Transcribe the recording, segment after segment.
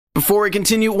Before we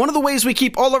continue, one of the ways we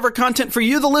keep all of our content for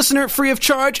you, the listener, free of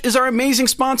charge is our amazing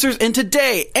sponsors, and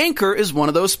today, Anchor is one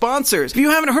of those sponsors. If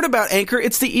you haven't heard about Anchor,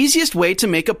 it's the easiest way to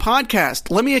make a podcast.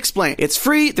 Let me explain. It's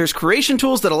free, there's creation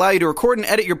tools that allow you to record and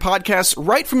edit your podcasts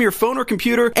right from your phone or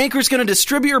computer. Anchor's going to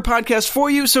distribute your podcast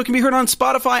for you so it can be heard on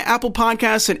Spotify, Apple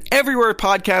Podcasts, and everywhere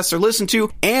podcasts are listened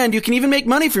to, and you can even make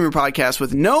money from your podcast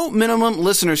with no minimum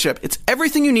listenership. It's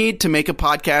everything you need to make a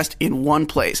podcast in one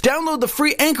place. Download the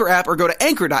free Anchor app or go to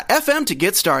anchor.fm to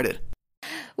get started.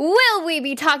 Will we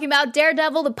be talking about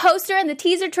Daredevil, the poster and the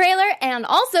teaser trailer? And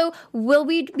also, will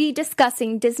we be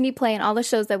discussing Disney Play and all the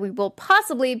shows that we will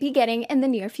possibly be getting in the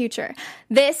near future?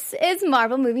 This is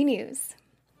Marvel Movie News.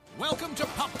 Welcome to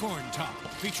Popcorn Talk,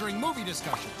 featuring movie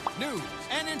discussion, news,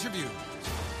 and interviews.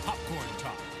 Popcorn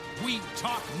Talk, we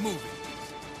talk movies.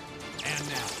 And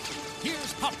now,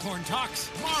 here's Popcorn Talk's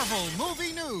Marvel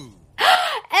Movie News.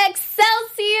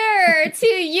 Excelsior to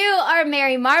you, our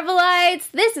merry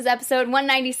Marvelites. This is episode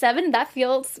 197. That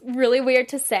feels really weird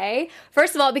to say.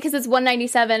 First of all, because it's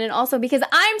 197, and also because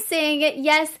I'm saying it.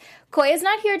 Yes, Coy is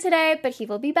not here today, but he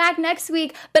will be back next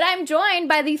week. But I'm joined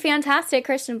by the fantastic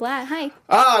Christian Blatt. Hi.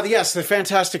 Yes, the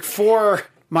Fantastic Four.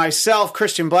 Myself,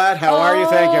 Christian Blatt. How are you?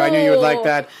 Thank you. I knew you would like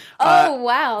that.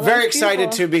 Wow. Very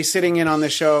excited to be sitting in on the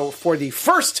show for the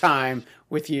first time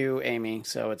with you, Amy.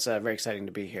 So it's very exciting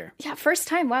to be here. Yeah, first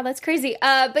time. Wow, that's crazy.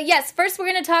 But yes, first we're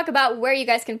going to talk about where you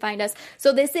guys can find us.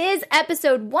 So this is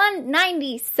episode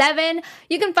 197.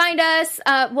 You can find us,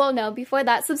 before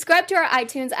that, subscribe to our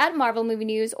iTunes at Marvel Movie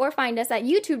News or find us at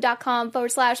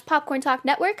youtube.com/Popcorn Talk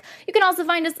Network. You can also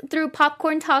find us through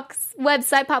Popcorn Talk's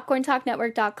website,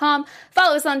 popcorntalknetwork.com.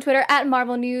 Follow us on Twitter at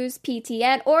Marvel News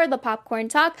PTN or The Popcorn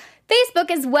Talk.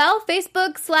 Facebook as well,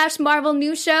 Facebook/Marvel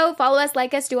News Show. Follow us,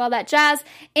 like us, do all that jazz.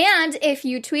 And if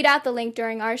you tweet out the link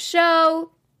during our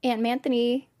show, Aunt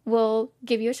Manthony will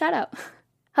give you a shout out.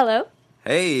 Hello?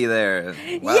 Hey there.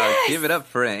 Wow, yes! Give it up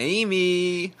for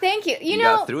Amy. Thank you. You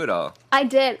got through it all. I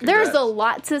did. Congrats. There's a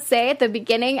lot to say at the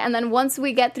beginning, and then once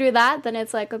we get through that, then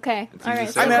it's like, okay, all right,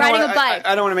 so riding a bike.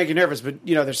 I don't want to make you nervous, but,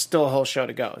 there's still a whole show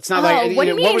to go. It's not what do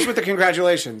you mean? What was with the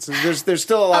congratulations? There's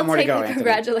still a lot more to go, Anthony.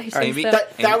 Congratulations. Amy,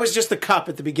 that was just the cup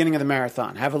at the beginning of the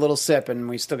marathon. Have a little sip, and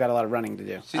we still got a lot of running to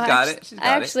do. She's got it.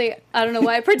 I don't know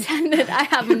why I pretended I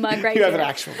have a mug right You here. have an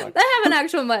actual mug. I have an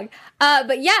actual mug.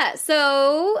 But yeah,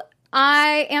 so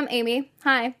I am Amy.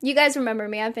 Hi. You guys remember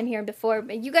me. I've been here before.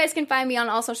 But you guys can find me on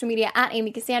all social media at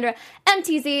Amy Cassandra,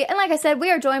 MTZ. And like I said, we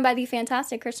are joined by the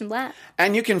fantastic Christian Blatt.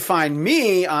 And you can find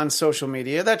me on social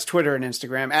media. That's Twitter and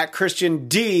Instagram at Christian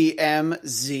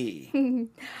DMZ.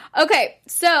 Okay,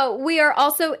 so we are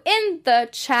also in the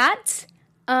chat.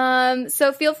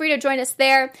 So feel free to join us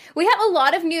there. We have a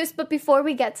lot of news, but before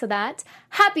we get to that,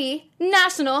 happy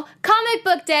National Comic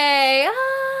Book Day!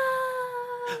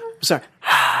 Sorry.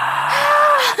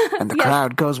 And the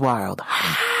crowd goes wild.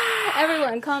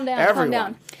 Everyone, calm down. Everyone. Calm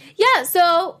down. Yeah,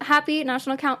 so happy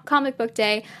National Comic Book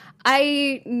Day.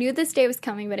 I knew this day was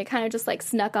coming, but it kind of just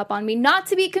snuck up on me. Not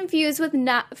to be confused with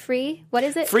not free. What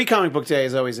is it? Free Comic Book Day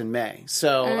is always in May.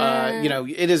 So,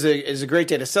 it is a great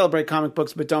day to celebrate comic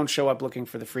books, but don't show up looking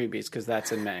for the freebies because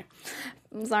that's in May.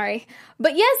 I'm sorry.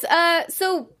 But yes,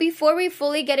 so before we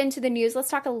fully get into the news, let's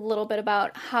talk a little bit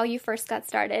about how you first got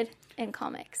started in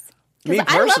comics. Because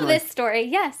I love this story,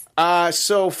 yes.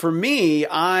 So for me,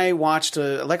 I watched,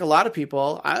 like a lot of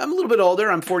people, I'm a little bit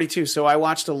older, I'm 42, so I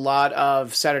watched a lot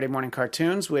of Saturday morning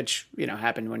cartoons, which,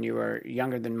 happened when you were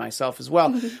younger than myself as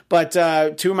well. But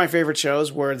two of my favorite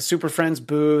shows were the Super Friends,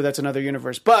 Boo, that's another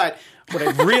universe. But what I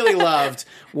really loved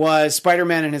was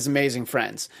Spider-Man and His Amazing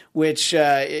Friends, which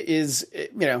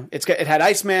it had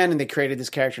Iceman, and they created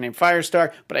this character named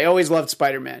Firestar, but I always loved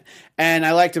Spider-Man. And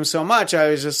I liked him so much, I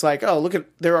was just like, oh,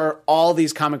 there are all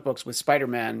these comic books with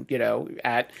Spider-Man,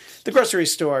 at the grocery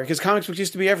store, because comic books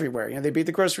used to be everywhere. They'd be at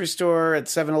the grocery store, at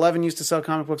 7-Eleven used to sell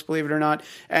comic books, believe it or not,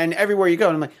 and everywhere you go.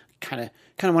 And I'm like, kind of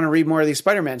want to read more of these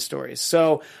Spider-Man stories.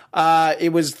 So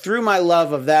it was through my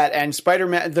love of that and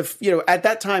Spider-Man. At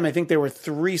that time, I think there were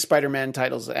 3 Spider-Man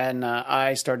titles, and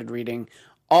I started reading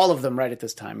all of them right at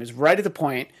this time. It was right at the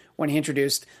point when he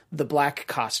introduced the black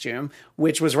costume,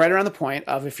 which was right around the point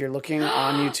of, if you're looking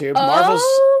on YouTube, Marvel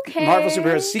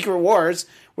Superheroes Secret Wars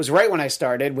was right when I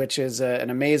started, which is an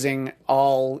amazing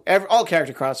all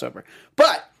character crossover.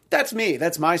 But that's me.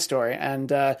 That's my story.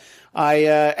 And I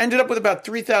ended up with about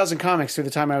 3,000 comics through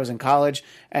the time I was in college,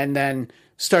 and then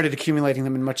started accumulating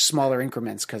them in much smaller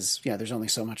increments because, there's only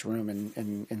so much room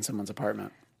in someone's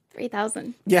apartment.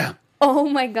 3,000. Yeah. Oh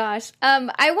my gosh.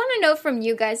 I want to know from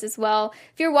you guys as well.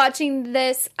 If you're watching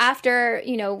this after,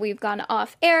 we've gone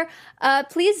off air,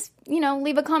 please,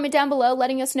 leave a comment down below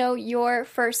letting us know your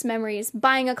first memories.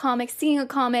 Buying a comic, seeing a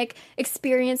comic,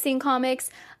 experiencing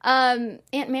comics. Aunt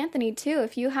Manthony, too,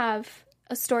 if you have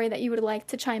a story that you would like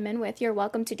to chime in with, you're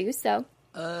welcome to do so.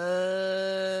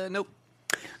 Nope.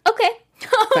 Okay.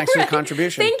 Thanks for your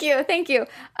contribution. Thank you.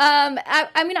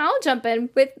 I'll jump in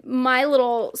with my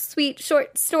little sweet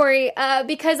short story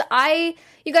because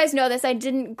you guys know this, I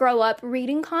didn't grow up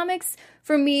reading comics.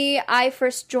 For me, I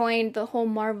first joined the whole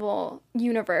Marvel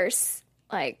universe,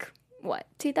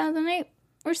 2008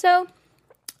 or so?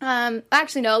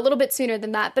 Actually, no, a little bit sooner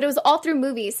than that, but it was all through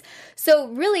movies. So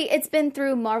really, it's been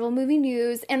through Marvel Movie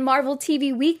News and Marvel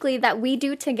TV Weekly that we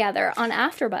do together on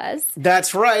AfterBuzz.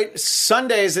 That's right.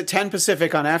 Sundays at 10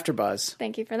 Pacific on AfterBuzz.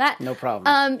 Thank you for that. No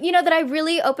problem. That I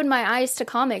really opened my eyes to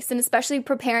comics, and especially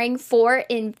preparing for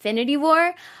Infinity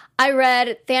War. I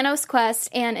read Thanos Quest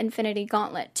and Infinity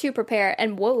Gauntlet to prepare,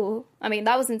 and whoa,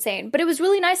 that was insane. But it was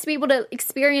really nice to be able to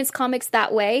experience comics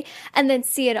that way and then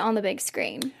see it on the big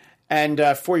screen. And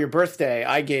for your birthday,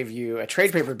 I gave you a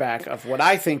trade paperback of what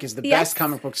I think is the best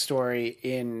comic book story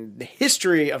in the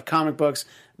history of comic books,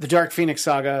 the Dark Phoenix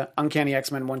Saga, Uncanny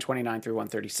X-Men 129 through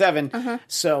 137.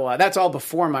 So that's all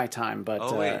before my time.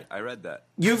 But wait, I read that.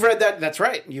 You've read that? That's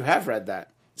right. You have read that.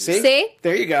 See?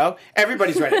 There you go.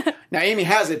 Everybody's read it. Now, Amy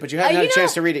has it, but you haven't had a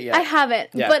chance to read it yet. I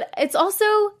haven't. Yeah. But it's also,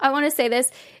 I want to say this,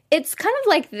 it's kind of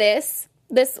like this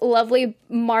lovely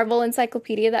Marvel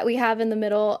encyclopedia that we have in the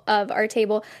middle of our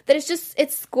table that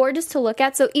it's gorgeous to look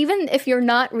at. So even if you're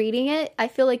not reading it, I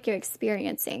feel like you're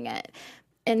experiencing it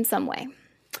in some way.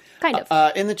 Kind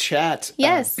of. In the chat,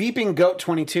 yes. Beeping Goat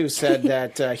 22 said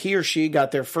that he or she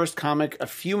got their first comic a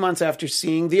few months after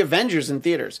seeing The Avengers in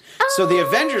theaters. Oh. So the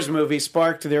Avengers movie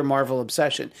sparked their Marvel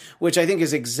obsession, which I think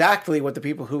is exactly what the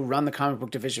people who run the comic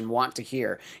book division want to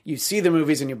hear. You see the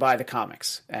movies and you buy the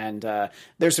comics. And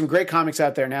there's some great comics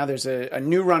out there now. There's a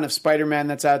new run of Spider-Man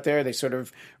that's out there. They sort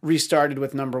of restarted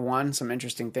with #1. Some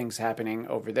interesting things happening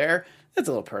over there. That's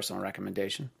a little personal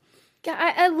recommendation.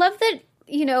 Yeah, I love that,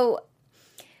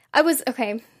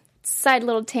 side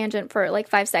little tangent for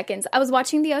 5 seconds. I was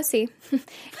watching The OC,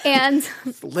 and...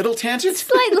 Little tangent?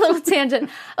 Slight little tangent.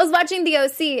 I was watching The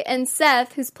OC, and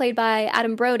Seth, who's played by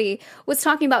Adam Brody, was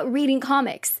talking about reading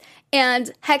comics.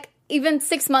 And heck, even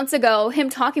 6 months ago, him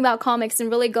talking about comics and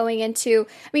really going into...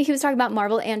 he was talking about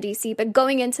Marvel and DC, but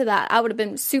going into that, I would have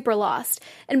been super lost.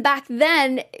 And back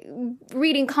then,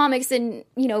 reading comics and,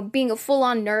 being a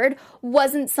full-on nerd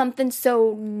wasn't something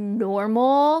so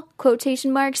normal,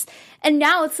 quotation marks. And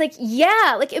now it's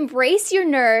embrace your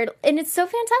nerd, and it's so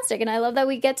fantastic. And I love that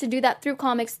we get to do that through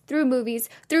comics, through movies,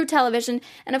 through television,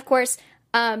 and of course...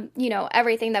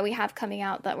 everything that we have coming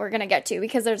out that we're going to get to,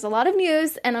 because there's a lot of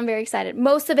news and I'm very excited.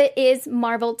 Most of it is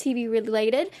Marvel TV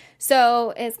related,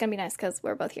 so it's going to be nice because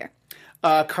we're both here.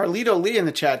 Carlito Lee in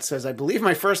the chat says, I believe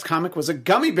my first comic was a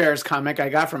Gummy Bears comic I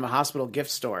got from a hospital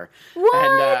gift store. What?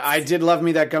 And I did love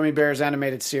me that Gummy Bears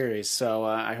animated series, so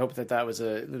I hope that was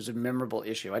a memorable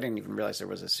issue. I didn't even realize there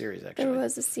was a series, actually. There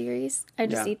was a series? I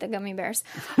just eat the Gummy Bears.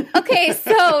 Okay,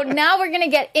 so now we're going to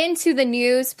get into the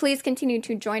news. Please continue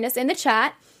to join us in the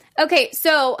chat. Okay,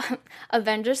 so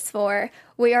Avengers 4,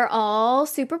 we are all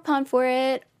super pumped for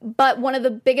it, but one of the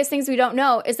biggest things we don't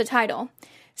know is the title.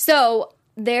 So...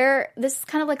 this is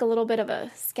kind of like a little bit of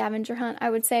a scavenger hunt, I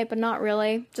would say, but not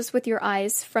really. Just with your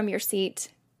eyes from your seat,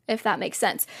 if that makes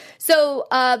sense. So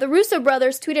the Russo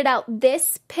brothers tweeted out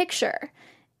this picture,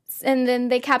 and then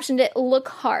they captioned it, "Look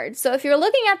hard." So if you're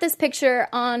looking at this picture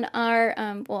on our,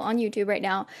 on YouTube right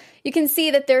now, you can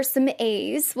see that there's some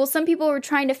A's. Well, some people were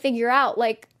trying to figure out,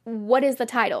 what is the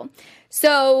title?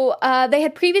 So they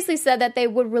had previously said that they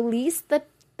would release the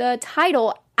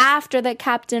title after the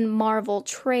Captain Marvel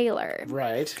trailer.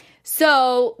 Right.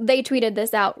 So they tweeted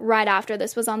this out right after.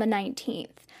 This was on the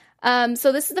 19th.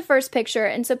 So this is the first picture,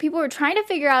 and so people were trying to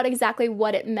figure out exactly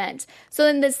what it meant. So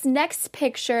in this next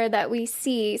picture that we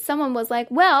see, someone was like,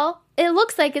 well, it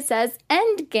looks like it says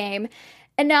Endgame.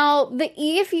 And now the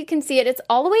E, if you can see it, it's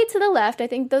all the way to the left. I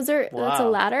think that's a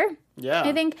ladder. Yeah.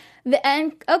 I think the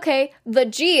N, okay, the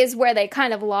G is where they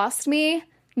kind of lost me.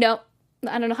 No.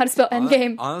 I don't know how to spell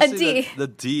Endgame. Honestly, a D. The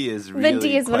D is really the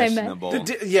D is questionable. what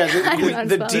I meant.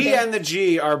 The D and the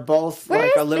G are both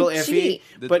a little iffy,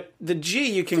 but the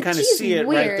G you can kind of see it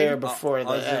weird. right there before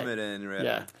I'll zoom it in. Really.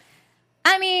 Yeah.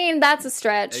 That's a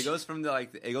stretch. It goes from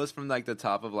the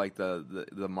top of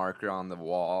the marker on the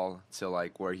wall to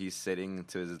where he's sitting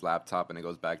to his laptop, and it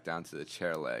goes back down to the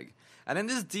chair leg. And then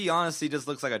this D honestly just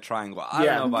looks like a triangle. I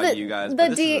don't know about you guys,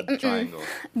 but this is a triangle.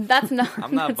 That's not.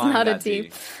 I'm not buying not that a D.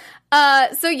 D.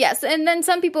 So yes, and then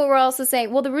some people were also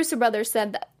saying, well, the Russo brothers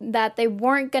said that they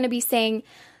weren't going to be saying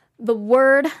the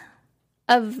word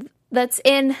that's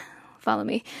in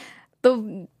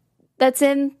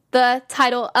the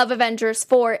title of Avengers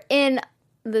 4 in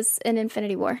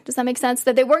Infinity War. Does that make sense?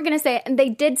 That they weren't going to say it, and they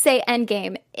did say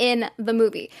Endgame in the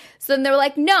movie. So then they were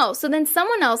like, no. So then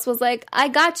someone else was like, I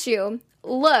got you.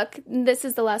 Look, this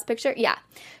is the last picture. Yeah.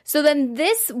 So then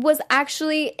this was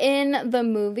actually in the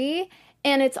movie,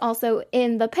 and it's also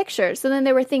in the picture. So then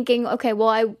they were thinking, okay,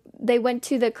 well, they went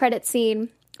to the credit scene,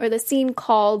 or the scene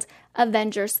called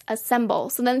Avengers Assemble.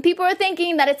 So then people are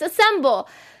thinking that it's Assemble,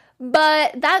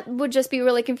 but that would just be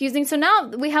really confusing. So now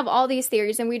we have all these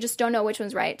theories, and we just don't know which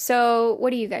one's right. So what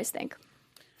do you guys think?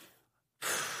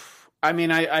 I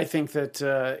mean, I think that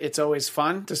it's always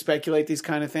fun to speculate these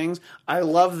kind of things. I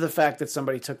love the fact that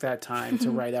somebody took that time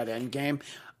to write out Endgame,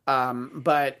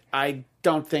 but I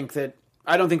don't think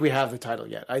we have the title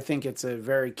yet. I think it's a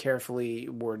very carefully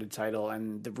worded title,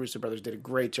 and the Russo brothers did a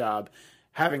great job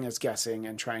having us guessing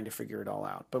and trying to figure it all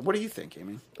out. But what do you think,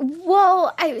 Amy?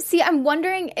 Well, I'm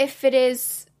wondering if it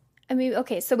is. I mean,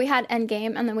 okay, so we had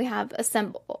Endgame, and then we have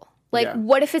Assemble. Like,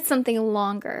 what if it's something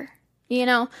longer? You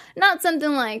know, not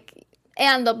something like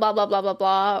and the blah blah blah blah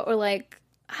blah, or like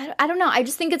I don't know. I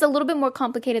just think it's a little bit more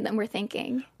complicated than we're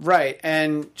thinking. Right.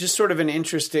 And just sort of an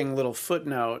interesting little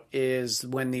footnote is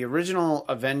when the original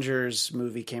Avengers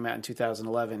movie came out in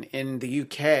 2011, in the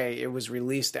UK, it was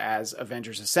released as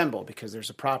Avengers Assemble because there's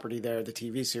a property there, the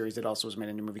TV series, that also was made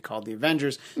into a movie called The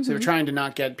Avengers. So they were trying to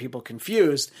not get people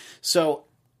confused. So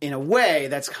in a way,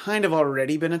 that's kind of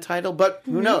already been a title, but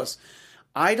who knows?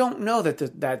 I don't know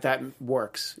that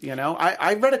works. You know,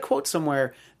 I read a quote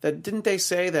somewhere that didn't they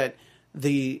say that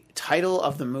the title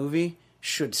of the movie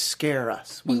should scare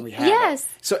us when we have it.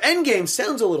 So Endgame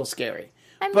sounds a little scary.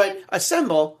 But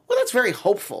Assemble, well, that's very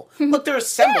hopeful. Look, they're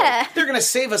assembled. Yeah. They're going to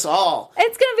save us all.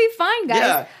 It's going to be fine,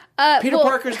 guys. Yeah. Peter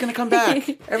Parker's going to come back.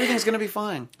 Everything's going to be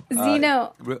fine.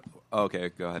 Zeno.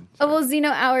 Okay, go ahead.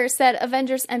 Zeno Hour said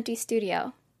Avengers Empty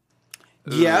Studio.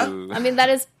 Yeah. I mean, that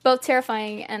is both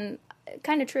terrifying and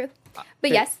kind of true.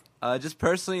 But yes. Just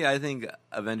personally, I think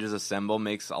Avengers Assemble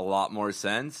makes a lot more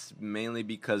sense, mainly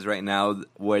because right now,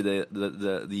 where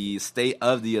the state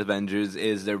of the Avengers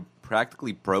is, they're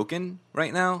practically broken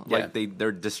right now. Yeah. Like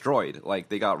they're destroyed. Like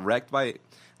they got wrecked by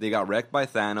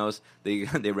Thanos.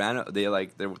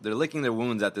 They're licking their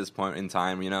wounds at this point in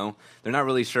time. You know, they're not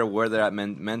really sure where they're at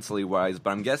mentally wise.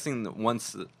 But I'm guessing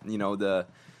once the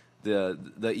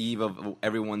eve of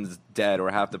everyone's dead, or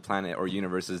half the planet or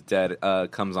universe is dead,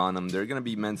 comes on them, they're going to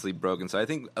be mentally broken. So I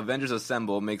think Avengers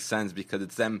Assemble makes sense because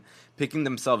it's them picking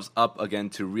themselves up again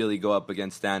to really go up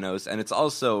against Thanos. And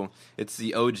it's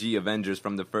the OG Avengers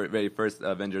from the very first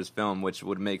Avengers film, which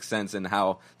would make sense in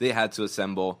how they had to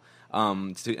assemble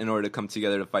in order to come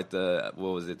together to fight the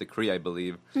Kree, I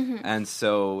believe. And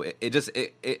so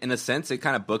it in a sense, it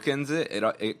kind of bookends it.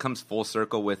 It comes full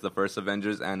circle with the first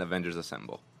Avengers and Avengers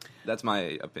Assemble. That's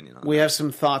my opinion on it. We have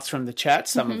some thoughts from the chat,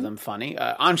 some of them funny.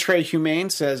 Entree Humane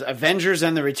says Avengers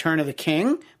and the Return of the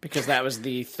King, because that was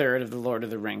the third of the Lord of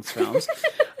the Rings films.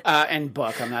 And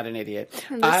book, I'm not an idiot.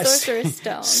 And the Sorcerer's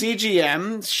Stone.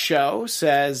 CGM Show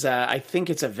says, I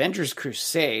think it's Avengers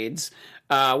Crusades.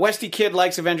 Westy Kid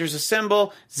likes Avengers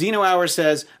Assemble. Zeno Hour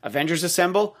says, Avengers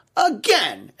Assemble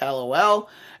again, LOL.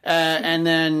 And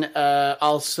then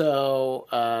also,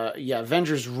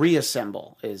 Avengers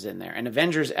Reassemble is in there. And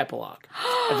Avengers Epilogue.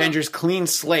 Avengers Clean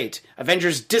Slate.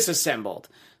 Avengers Disassembled.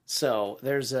 So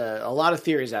there's a lot of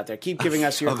theories out there. Keep giving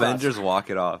us your Avengers thoughts. Walk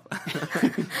It Off.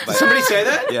 Did somebody say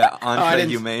that? Yeah, Entree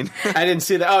Humane. I didn't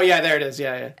see that. Oh, yeah, there it is.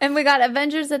 Yeah. And we got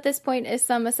Avengers at this point is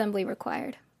some assembly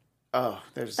required. Oh,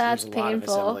 there's That's a painful. lot of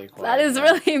assembly required. That is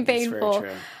really painful. That's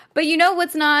very true. But you know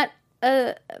what's not,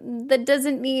 that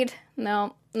doesn't need,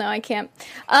 no, I can't.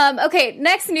 Okay,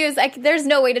 next news. There's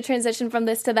no way to transition from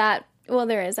this to that. Well,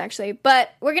 there is actually.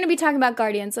 But we're going to be talking about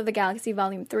Guardians of the Galaxy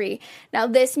Volume 3. Now,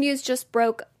 this news just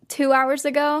broke 2 hours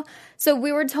ago. So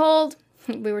we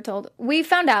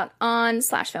found out on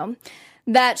 /Film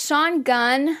that Sean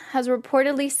Gunn has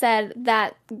reportedly said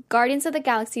that Guardians of the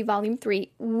Galaxy Volume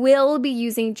 3 will be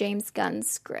using James Gunn's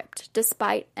script,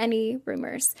 despite any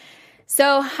rumors.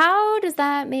 So how does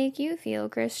that make you feel,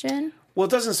 Christian? Well,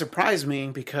 it doesn't surprise me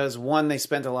because, one, they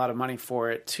spent a lot of money for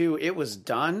it. Two, it was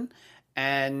done.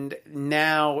 And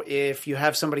now if you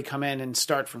have somebody come in and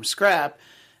start from scratch,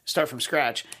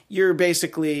 you're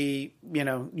basically,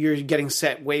 you're getting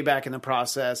set way back in the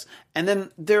process. And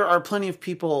then there are plenty of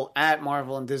people at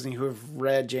Marvel and Disney who have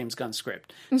read James Gunn's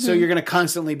script. So you're going to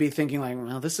constantly be thinking like,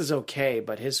 well, this is okay,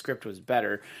 but his script was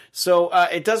better. So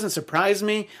it doesn't surprise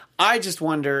me. I just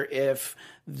wonder if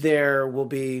there will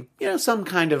be, some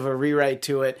kind of a rewrite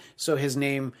to it. So his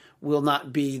name will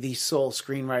not be the sole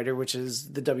screenwriter, which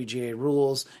is the WGA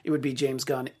rules. It would be James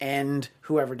Gunn and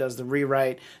whoever does the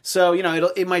rewrite. So,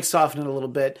 it might soften it a little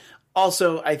bit.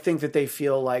 Also, I think that they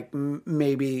feel like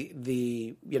maybe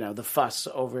the fuss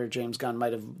over James Gunn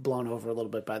might have blown over a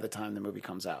little bit by the time the movie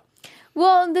comes out.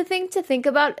 Well, the thing to think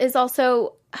about is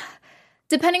also,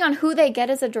 depending on who they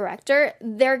get as a director,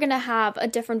 they're going to have a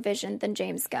different vision than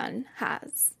James Gunn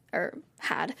has or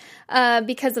had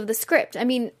because of the script. I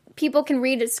mean, people can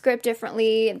read a script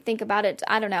differently and think about it.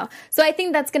 I don't know. So I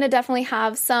think that's going to definitely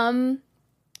have some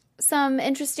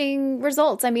interesting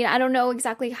results. I mean, I don't know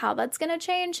exactly how that's going to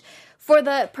change for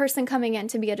the person coming in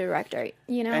to be a director,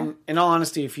 And in all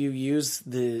honesty, if you use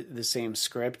the same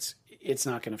script, it's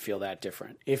not going to feel that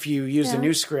different. If you use a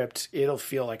new script, it'll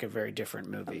feel like a very different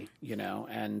movie,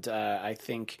 And I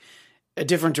think a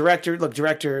different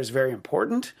director is very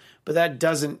important, but that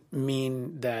doesn't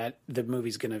mean that the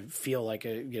movie's going to feel like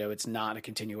it's not a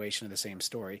continuation of the same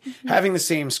story. Mm-hmm. Having the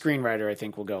same screenwriter, I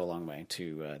think, will go a long way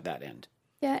to that end.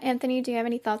 Yeah, Anthony, do you have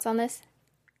any thoughts on this?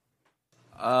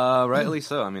 Rightly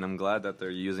so. I mean, I'm glad that they're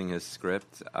using his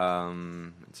script.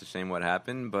 It's a shame what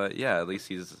happened, but yeah, at least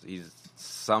he's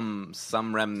some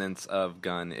remnants of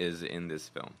Gunn is in this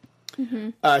film. Mm-hmm.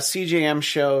 CJM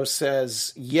Show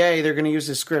says, yay, they're going to use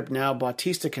the script now.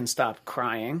 Bautista can stop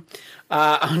crying.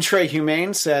 Andre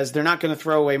Humane says they're not going to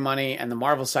throw away money, and the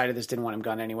Marvel side of this didn't want him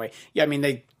gone anyway. Yeah, I mean,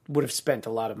 they would have spent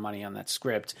a lot of money on that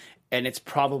script, and it's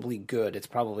probably good. It's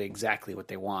probably exactly what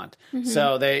they want. Mm-hmm.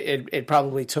 So it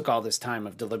probably took all this time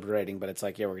of deliberating, but it's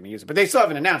like, yeah, we're going to use it. But they still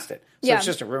haven't announced it, so it's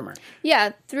just a rumor.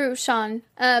 Yeah, through Sean.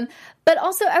 But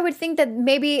also, I would think that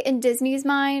maybe in Disney's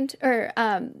mind, or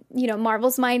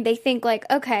Marvel's mind, they think like,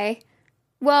 okay,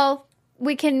 well,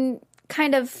 we can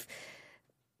kind of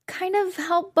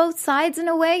help both sides in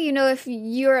a way. If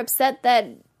you're upset that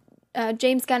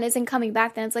James Gunn isn't coming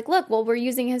back, then it's like, look, well, we're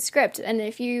using his script. And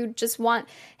if you just want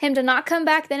him to not come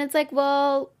back, then it's like,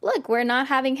 well, look, we're not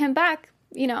having him back.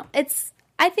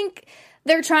 I think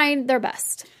they're trying their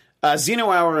best. Zeno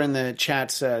Hour in the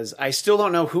chat says, I still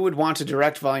don't know who would want to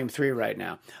direct Volume 3 right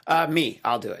now. Me.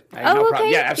 I'll do it. I have no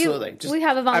problem. Yeah, absolutely. We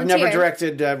have a volunteer. I've never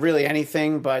directed really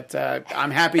anything, but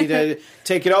I'm happy to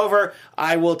take it over.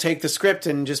 I will take the script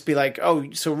and just be like,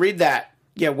 oh, so read that.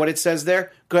 Yeah, what it says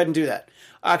there. Go ahead and do that.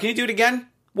 Can you do it again?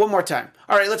 One more time.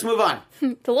 All right, let's move on.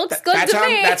 It looks good to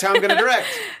me. That's how I'm going to direct.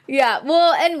 Yeah,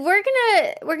 well, and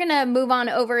we're gonna move on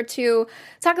over to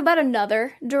talk about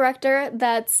another director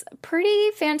that's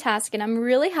pretty fantastic, and I'm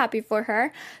really happy for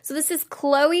her. So this is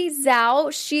Chloe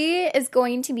Zhao. She is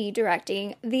going to be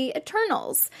directing The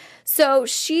Eternals. So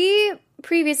she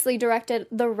previously directed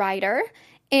The Rider,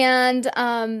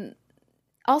 and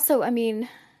also, I mean...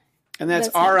 And that's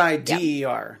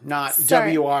R-I-D-E-R, not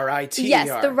W-R-I-T-E-R.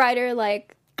 Yes, The Rider,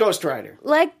 like... Ghost Rider.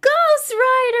 Like Ghost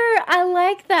Rider! I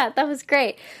like that. That was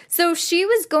great. So she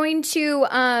was going to,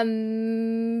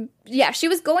 she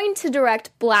was going to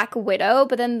direct Black Widow,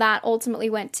 but then that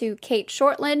ultimately went to Kate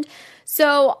Shortland.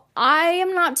 So I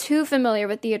am not too familiar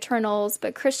with the Eternals,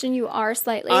 but Christian, you are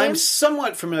slightly. I'm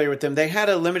somewhat familiar with them. They had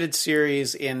a limited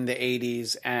series in the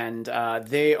 80s, and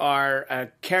they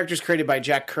are characters created by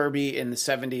Jack Kirby in the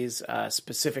 70s,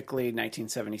 specifically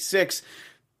 1976.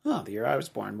 Oh, the year I was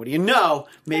born. What do you know?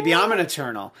 Maybe I'm an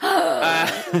Eternal.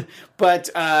 But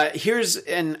here's,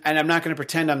 and I'm not going to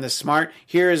pretend I'm this smart.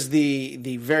 Here's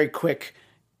the very quick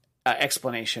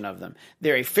explanation of them.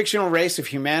 They're a fictional race of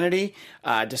humanity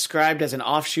described as an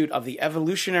offshoot of the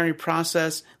evolutionary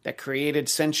process that created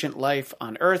sentient life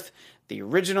on Earth. The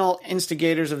original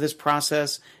instigators of this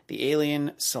process, the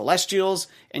alien Celestials,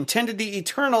 intended the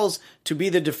Eternals to be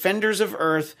the defenders of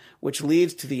Earth, which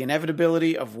leads to the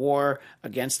inevitability of war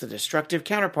against the destructive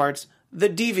counterparts, the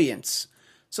Deviants.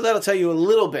 So that'll tell you a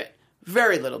little bit,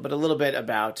 very little, but a little bit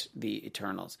about the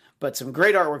Eternals. But some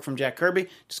great artwork from Jack Kirby.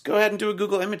 Just go ahead and do a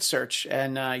Google image search,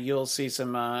 and you'll see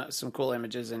some cool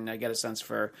images and get a sense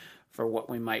for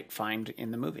what we might find in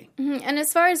the movie. Mm-hmm. And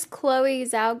as far as Chloe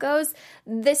Zhao goes,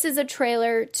 this is a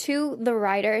trailer to The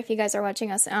Rider, if you guys are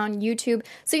watching us on YouTube.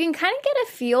 So you can kind of get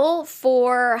a feel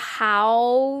for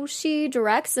how she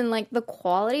directs and like the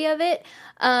quality of it.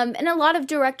 And a lot of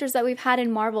directors that we've had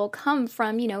in Marvel come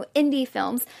from, indie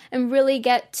films and really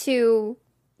get to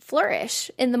flourish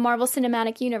in the Marvel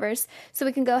Cinematic Universe. So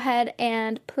we can go ahead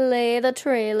and play the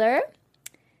trailer.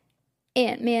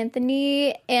 And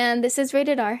Anthony, and this is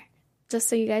rated R. Just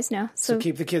so you guys know. So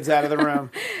keep the kids out of the room.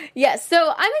 Yes,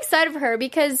 so I'm excited for her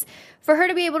because for her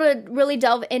to be able to really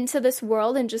delve into this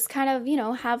world and just kind of,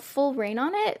 have full reign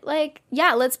on it, like,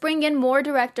 yeah, let's bring in more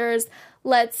directors.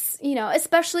 Let's,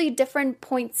 especially different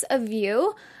points of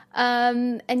view.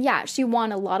 And yeah, she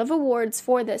won a lot of awards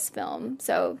for this film.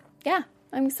 So yeah,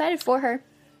 I'm excited for her.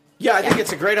 Yeah, I think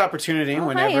it's a great opportunity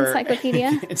whenever... Hi,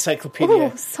 Encyclopedia. Encyclopedia.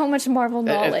 Ooh, so much Marvel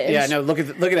knowledge. Yeah, no, look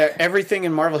at that. Everything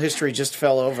in Marvel history just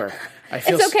fell over.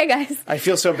 It's okay, guys. I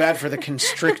feel so bad for the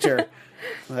constrictor.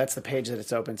 Well, that's the page that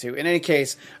it's open to. In any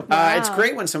case, it's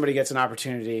great when somebody gets an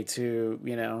opportunity to,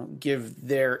 give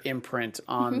their imprint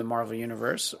on the Marvel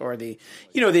Universe or the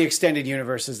extended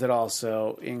universes that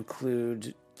also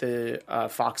include the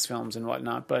Fox films and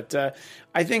whatnot. But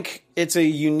I think it's a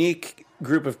unique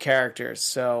group of characters.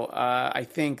 So I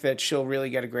think that she'll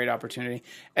really get a great opportunity.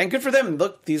 And good for them.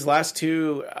 Look, these last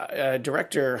two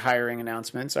director hiring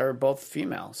announcements are both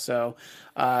female. So,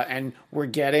 and we're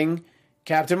getting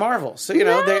Captain Marvel. So,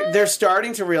 they're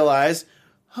starting to realize,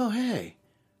 oh, hey,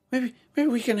 maybe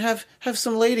we can have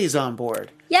some ladies on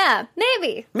board. Yeah,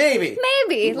 maybe.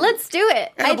 Let's do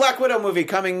it. And a Black Widow movie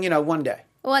coming, one day.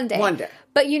 One day. One day.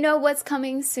 But you know what's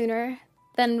coming sooner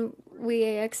than we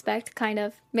expect, kind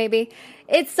of, maybe?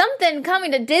 It's something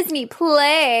coming to Disney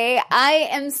Play. I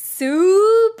am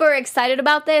super excited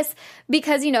about this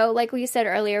because, like we said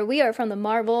earlier, we are from the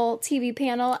Marvel TV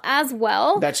panel as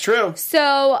well. That's true.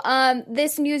 So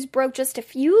this news broke just a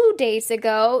few days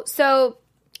ago. So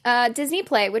Disney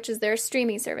Play, which is their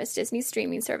streaming service, Disney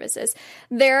streaming services,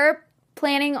 they're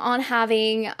planning on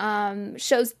having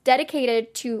shows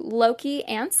dedicated to Loki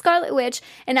and Scarlet Witch,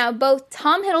 and now both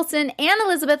Tom Hiddleston and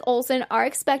Elizabeth Olsen are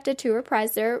expected to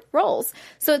reprise their roles.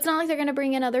 So it's not like they're going to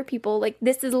bring in other people. Like,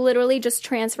 this is literally just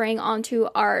transferring onto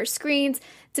our screens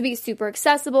to be super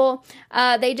accessible.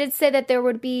 They did say that there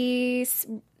would be...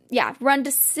 run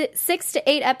to 6 to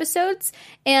 8 episodes,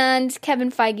 and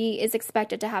Kevin Feige is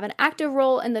expected to have an active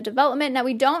role in the development. Now,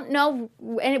 we don't know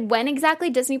when exactly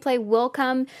Disney Play will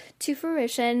come to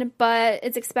fruition, but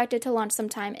it's expected to launch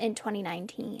sometime in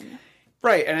 2019.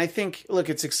 Right, and I think, look,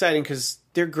 it's exciting because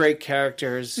they're great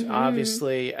characters,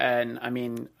 obviously, and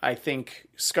I think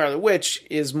Scarlet Witch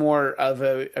is more of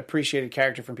a appreciated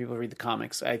character from people who read the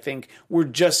comics. I think we're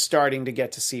just starting to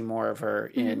get to see more of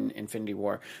her in Infinity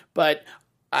War, but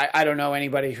I don't know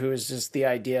anybody who is just the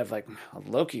idea of like a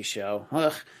Loki show.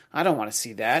 Ugh, I don't want to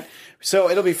see that. So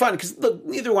it'll be fun because look,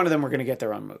 neither one of them are going to get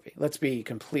their own movie. Let's be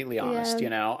completely honest.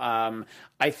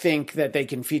 I think that they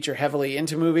can feature heavily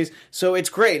into movies. So it's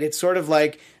great. It's sort of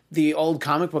like the old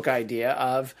comic book idea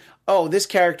of, oh, this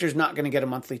character's not going to get a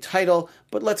monthly title,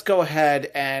 but let's go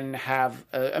ahead and have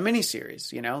a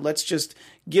miniseries. Let's just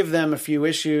give them a few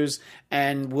issues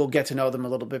and we'll get to know them a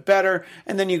little bit better.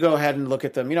 And then you go ahead and look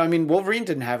at them. Wolverine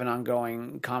didn't have an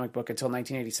ongoing comic book until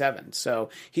 1987. So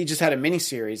he just had a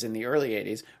miniseries in the early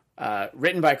 80s,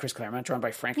 written by Chris Claremont, drawn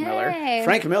by Frank Miller.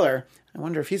 Frank Miller. I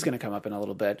wonder if he's going to come up in a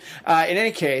little bit. In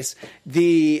any case,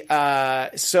 even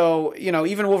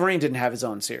Wolverine didn't have his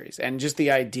own series, and just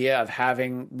the idea of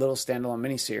having little standalone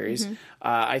miniseries,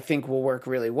 I think will work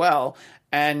really well.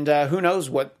 And who knows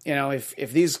what,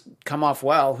 if these come off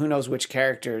well, who knows which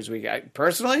characters we got.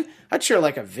 Personally, I'd sure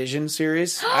like a Vision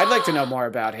series. I'd like to know more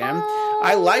about him.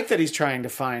 I like that he's trying to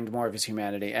find more of his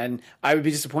humanity, and I would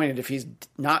be disappointed if he's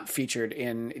not featured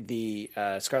in the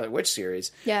Scarlet Witch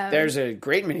series. Yeah. There's a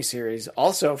great miniseries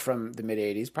also from the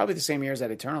mid-'80s, probably the same year as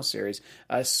that Eternal series,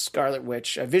 Scarlet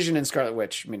Witch, Vision and Scarlet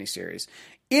Witch miniseries.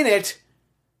 In it,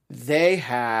 they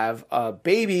have a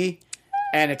baby,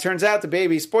 and it turns out the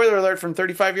baby, spoiler alert from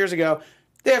 35 years ago,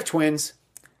 they have twins.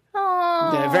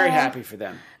 Aww. Yeah, very happy for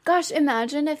them. Gosh,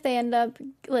 imagine if they end up,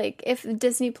 if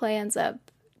Disney Play ends up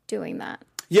doing that.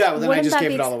 Yeah, well, then I just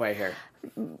gave it all away here.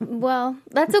 Well,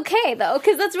 that's okay, though,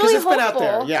 because that's really hopeful. Been out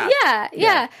there,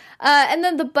 yeah. And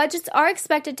then the budgets are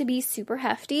expected to be super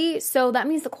hefty, so that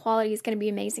means the quality is going to be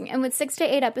amazing. And with 6 to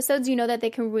 8 episodes, you know that they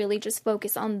can really just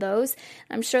focus on those.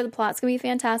 I'm sure the plot's going to be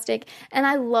fantastic. And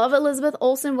I love Elizabeth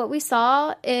Olsen. What we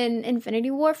saw in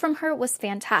Infinity War from her was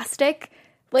fantastic.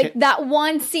 That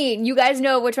one scene, you guys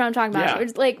know which one I'm talking about. Yeah.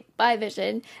 It's by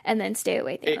Vision, and then stay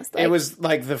away, Thanos. It was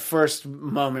the first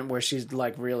moment where she's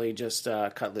really just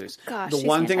cut loose. Gosh, the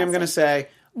one thing I'm going to say,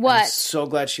 what? I'm so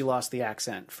glad she lost the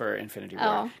accent for Infinity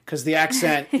War. Because the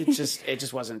accent, it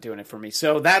just wasn't doing it for me.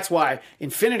 So that's why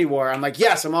Infinity War, I'm like,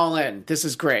 yes, I'm all in. This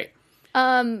is great.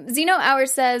 Zeno Hour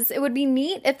says, it would be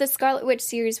neat if the Scarlet Witch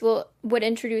series would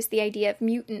introduce the idea of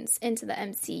mutants into the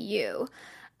MCU.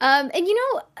 And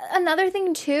another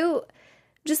thing too,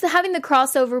 just having the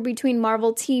crossover between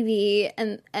Marvel TV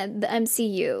and the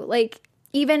MCU.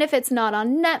 even if it's not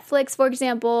on Netflix, for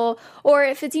example, or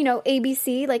if it's,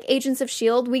 ABC, like Agents of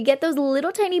S.H.I.E.L.D., we get those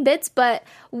little tiny bits, but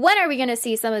when are we going to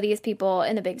see some of these people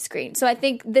in the big screen? So I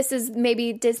think this is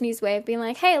maybe Disney's way of being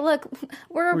like, hey, look,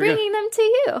 we're bringing them to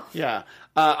you. Yeah.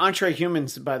 Entree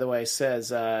Humans, by the way,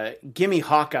 says, gimme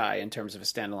Hawkeye in terms of a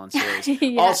standalone series.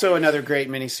 Yeah. Also another great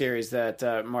miniseries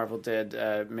that Marvel did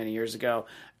many years ago.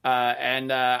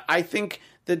 And I think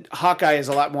that Hawkeye is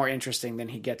a lot more interesting than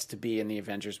he gets to be in the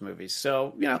Avengers movies.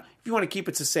 So, if you want to keep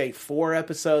it to, say, 4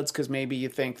 episodes, because maybe you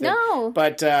think that... No.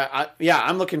 But,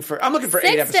 I'm looking for 8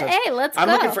 episodes. 6 to 8, let's go. I'm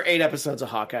looking for 8 episodes of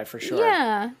Hawkeye for sure.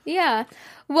 Yeah.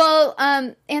 Well,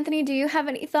 Anthony, do you have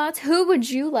any thoughts? Who would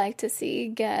you like to see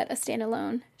get a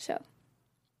standalone show?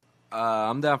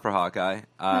 I'm down for Hawkeye.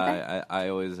 Okay. I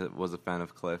always was a fan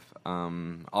of Cliff.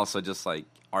 Also, just like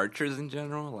archers in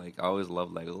general. Like, I always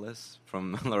loved Legolas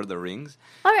from Lord of the Rings.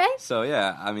 All right. So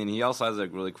yeah, I mean, he also has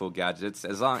like really cool gadgets.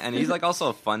 And he's like also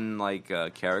a fun like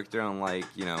character. Unlike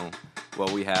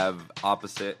what we have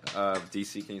opposite of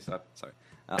DC. Can you stop? Sorry.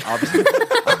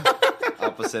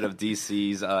 Opposite of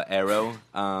DC's Arrow,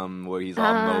 where he's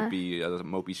all mopey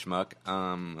schmuck.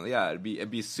 Yeah,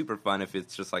 it'd be super fun if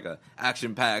it's just like a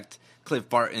action-packed Cliff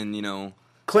Barton,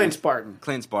 Clint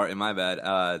Barton. My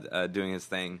bad, doing his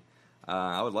thing.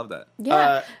 I would love that.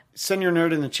 Yeah. Senior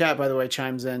Nerd in the chat, by the way,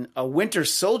 chimes in a Winter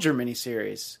Soldier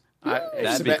miniseries.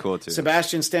 That'd be cool too.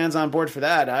 Sebastian stands on board for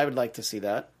that. I would like to see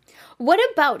that. What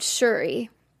about Shuri?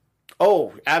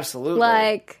 Oh, absolutely.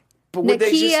 But would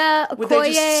they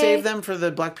just save them for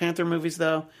the Black Panther movies,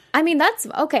 though? I mean, that's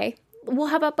okay. Well,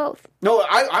 how about both? No,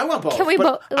 I want both. Can we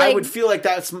both? I would feel like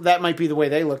that might be the way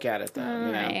they look at it, though.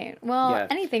 Right. Well,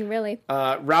 anything really.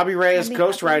 Robbie Reyes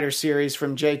Ghost Rider series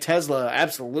from Jay Tesla.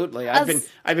 Absolutely. I've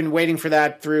been waiting for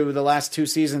that through the last 2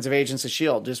 seasons of Agents of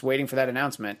S.H.I.E.L.D., just waiting for that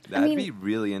announcement. That'd be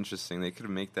really interesting. They could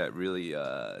make that really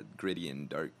gritty and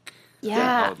dark.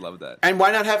 Yeah. I would love that. And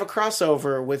why not have a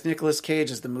crossover with Nicolas Cage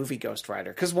as the movie Ghost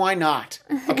Rider? Because why not?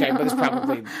 Okay, but there's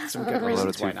probably some good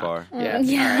reasons why not. Far. Yeah.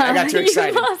 Yeah. All right, I got too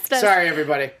excited. Sorry,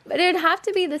 everybody. But it'd have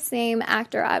to be the same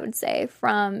actor, I would say,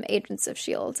 from Agents of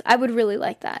S.H.I.E.L.D. I would really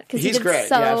like that. Because he did great.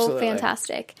 so absolutely.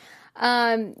 fantastic.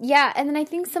 And then I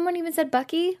think someone even said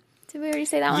Bucky. Did we already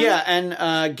say that one? Yeah,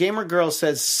 and Gamer Girl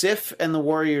says Sif and the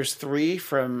Warriors 3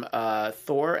 from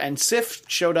Thor. And Sif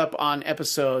showed up on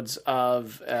episodes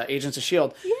of Agents of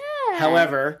S.H.I.E.L.D. Yeah.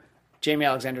 However, Jamie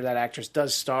Alexander, that actress,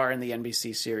 does star in the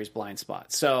NBC series Blind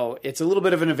Spot. So it's a little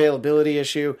bit of an availability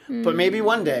issue. But maybe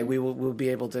one day we'll be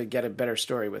able to get a better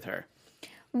story with her.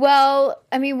 Well,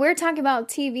 I mean, we're talking about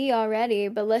TV already,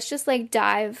 but let's just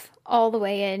dive all the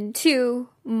way into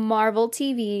Marvel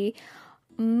TV.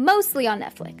 Mostly on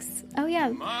Netflix. Oh, yeah.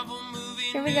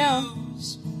 Here we go.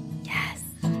 Yes.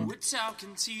 We're talking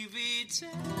TV.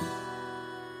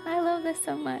 I love this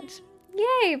so much.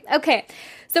 Yay. Okay.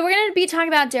 So we're going to be talking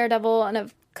about Daredevil and a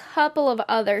couple of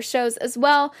other shows as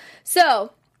well.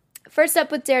 So first up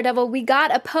with Daredevil, we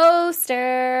got a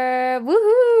poster.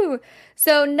 Woohoo!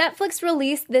 So Netflix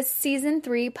released this season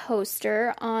 3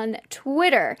 poster on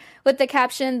Twitter with the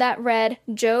caption that read,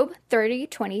 Job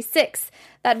 30:26.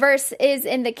 That verse is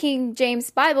in the King James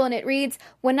Bible, and it reads,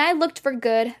 When I looked for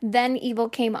good, then evil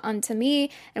came unto me,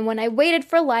 and when I waited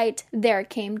for light, there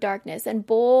came darkness. And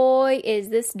boy, is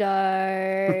this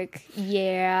dark.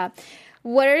 Yeah.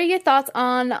 What are your thoughts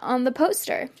on the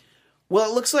poster? Well,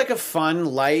 it looks like a fun,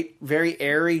 light, very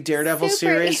airy Daredevil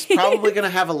Super series. Probably going to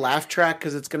have a laugh track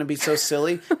because it's going to be so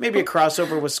silly. Maybe a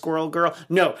crossover with Squirrel Girl.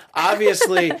 No,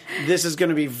 obviously, this is going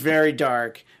to be very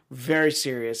dark, very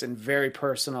serious, and very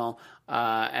personal.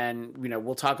 And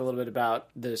we'll talk a little bit about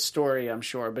the story, I'm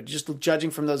sure. But just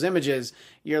judging from those images,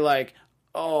 you're like,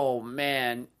 oh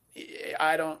man,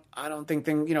 I don't think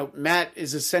Matt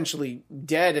is essentially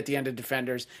dead at the end of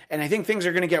Defenders, and I think things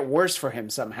are going to get worse for him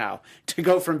somehow to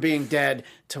go from being dead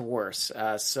to worse.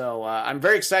 So I'm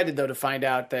very excited though to find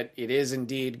out that it is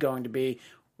indeed going to be,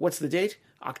 what's the date?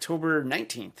 October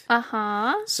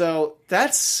 19th. So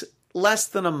that's less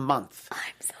than a month. I'm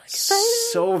so excited.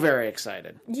 So very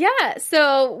excited. Yeah,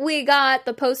 so we got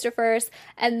the poster first,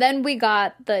 and then we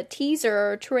got the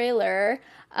teaser trailer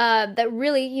that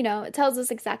really, it tells us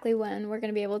exactly when we're going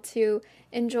to be able to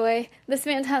enjoy this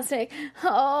fantastic,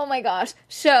 oh my gosh,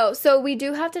 show. So we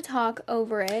do have to talk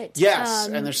over it. Yes,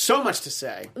 and there's so much to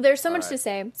say. There's so much to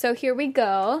say. So here we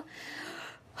go.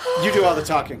 You do all the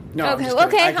talking. No, I'm Okay, just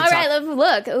kidding. okay, I can all right, talk.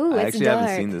 let's look. Ooh, I it's actually dark.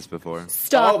 haven't seen this before.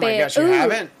 Stop Oh my it. gosh, you Ooh,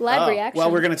 haven't? Live Oh. reaction.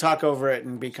 Well, we're going to talk over it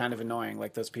and be kind of annoying,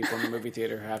 like those people in the movie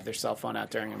theater who have their cell phone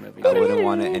out during a movie. I wouldn't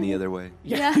want it any other way.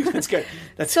 Yeah, that's good.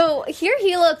 That's So here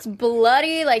he looks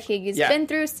bloody, like he's Yeah. been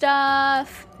through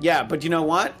stuff. Yeah, but you know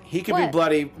what? He could be What?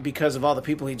 bloody because of all the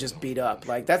people he just beat up.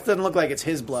 Like that doesn't look like it's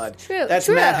his blood. True, That's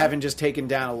true. Matt having just taken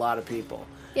down a lot of people.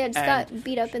 Yeah, just And- got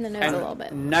beat up in the nose a And little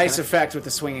bit. nice effect with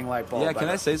the swinging light bulb. Yeah, by can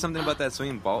the I way. say something about that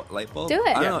swinging light bulb? Do it.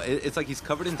 I Yeah. don't know. It's like he's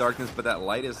covered in darkness, but that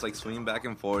light is like swinging back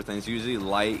and forth, and it's usually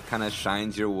light kind of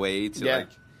shines your way to Yeah. like.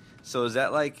 So is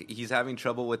that like he's having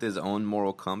trouble with his own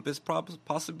moral compass,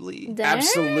 possibly? Dang,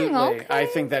 Absolutely. okay. I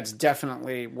think that's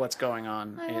definitely what's going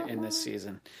on don't in this know.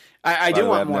 season. I By do the way,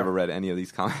 want I've more. never read any of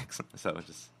these comics, so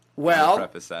just Well-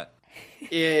 preface that.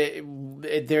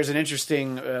 There's an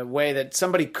interesting way that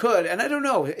somebody could, and I don't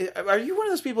know. Are you one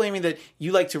of those people, Amy, that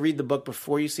you like to read the book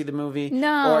before you see the movie?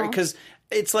 No. Or because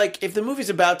it's like if the movie's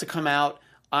about to come out,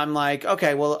 I'm like,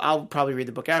 okay, well, I'll probably read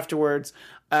the book afterwards.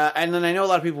 And then I know a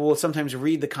lot of people will sometimes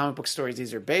read the comic book stories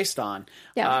these are based on,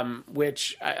 Yeah.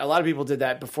 which a lot of people did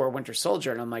that before Winter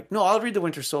Soldier. And I'm like, no, I'll read the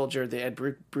Winter Soldier, the Ed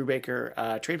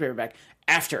Brubaker trade paperback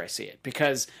after I see it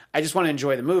because I just want to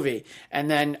enjoy the movie. And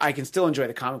then I can still enjoy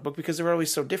the comic book because they're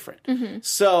always so different.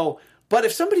 So, but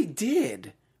if somebody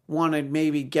did want to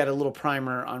maybe get a little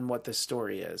primer on what this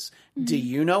story is, do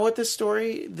you know what this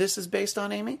is based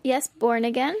on, Amy? Yes, Born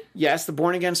Again. Yes, the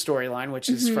Born Again storyline, which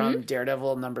is from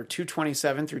Daredevil number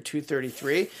 227 through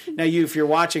 233. Now, if you're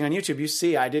watching on YouTube, you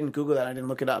see I didn't Google that. I didn't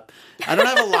look it up. I don't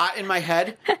have a lot in my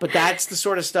head, but that's the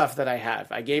sort of stuff that I have.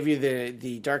 I gave you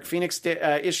the Dark Phoenix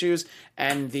issues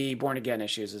and the Born Again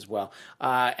issues as well.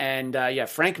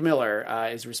 Frank Miller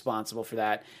is responsible for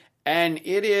that. And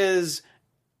it is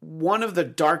one of the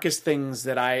darkest things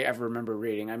that I ever remember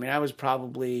reading. I mean, I was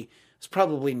probably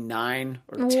 9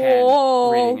 or 10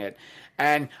 Whoa. reading it.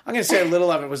 And I'm going to say a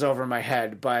little of it was over my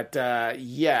head, but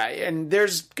and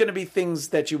there's going to be things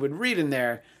that you would read in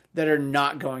there that are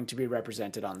not going to be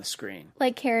represented on the screen.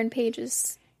 Like Karen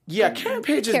Page's. Yeah, Karen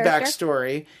Page's Character.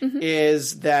 backstory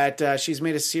is that she's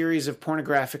made a series of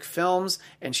pornographic films,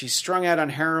 and she's strung out on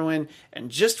heroin, and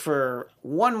just for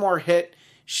one more hit,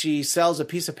 she sells a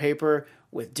piece of paper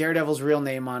with Daredevil's real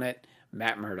name on it,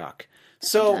 Matt Murdock.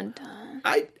 So Dun, dun.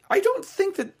 I don't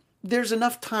think that there's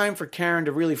enough time for Karen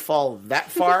to really fall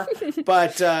that far,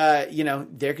 but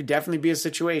there could definitely be a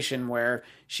situation where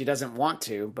she doesn't want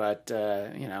to. But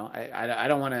I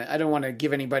don't want to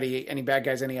give any bad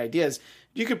guys any ideas.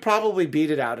 You could probably beat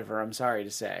it out of her. I'm sorry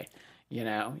to say.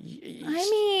 I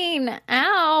mean,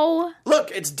 ow.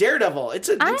 Look, it's Daredevil. It's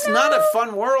know. not a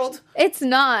fun world. It's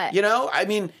not. I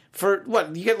mean, for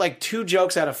what you get like 2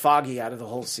 jokes out of Foggy out of the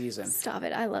whole season. Stop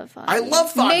it. I love Foggy. I love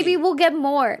Foggy. Maybe we'll get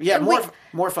more. Yeah, And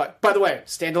more fun. By the way,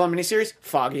 standalone miniseries,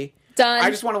 Foggy. Done. I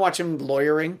just want to watch him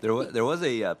lawyering. There was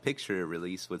a picture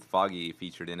release with Foggy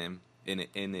featured in him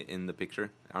in the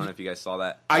picture. I don't know if you guys saw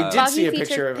that. I did Foggy see a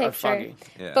featured picture of Foggy.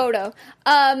 Yeah. Photo.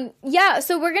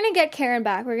 So we're going to get Karen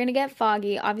back. We're going to get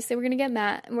Foggy. Obviously, we're going to get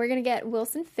Matt. And we're going to get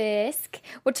Wilson Fisk,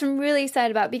 which I'm really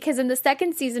excited about because in the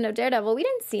second season of Daredevil, we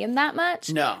didn't see him that much.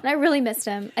 No. And I really missed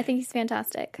him. I think he's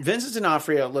fantastic. Vincent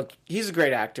D'Onofrio, look, he's a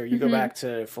great actor. You go back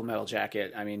to Full Metal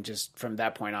Jacket. I mean, just from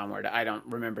that point onward, I don't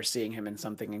remember seeing him in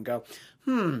something and go,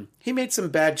 he made some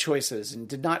bad choices and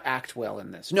did not act well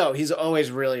in this. No, he's always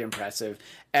really impressive.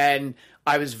 And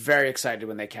I was very excited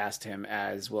when they cast him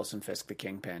as Wilson Fisk, the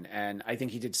Kingpin. And I think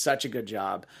he did such a good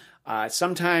job.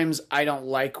 Sometimes I don't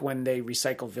like when they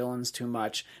recycle villains too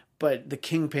much, but the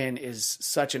Kingpin is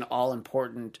such an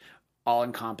all-important,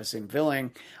 all-encompassing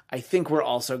villain. I think we're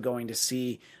also going to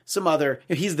see some other...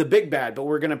 He's the big bad, but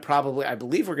we're going to I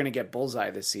believe we're going to get Bullseye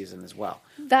this season as well.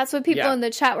 That's what people Yeah. in the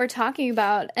chat were talking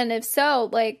about. And if so,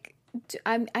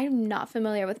 I'm not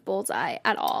familiar with Bullseye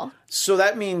at all. So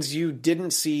that means you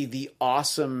didn't see the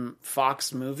awesome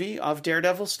Fox movie of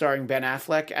Daredevil starring Ben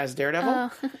Affleck as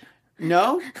Daredevil?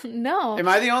 No? No. Am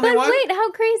I the only but one? Wait,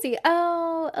 how crazy.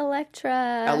 Oh,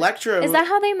 Elektra. Elektra... Is that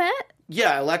how they met?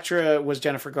 Yeah, Elektra was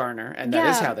Jennifer Garner, and that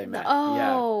is how they met.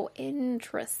 Oh,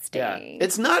 interesting. Yeah.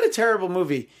 It's not a terrible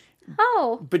movie,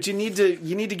 Oh, but you need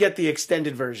to get the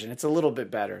extended version. It's a little bit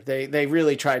better. They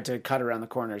really tried to cut around the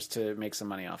corners to make some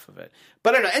money off of it.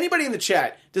 But I don't know. Anybody in the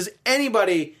chat, does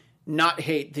anybody not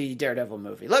hate the Daredevil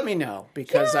movie? Let me know,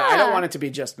 because I don't Yeah. want it to be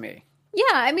just me. yeah.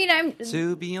 I mean, I'm.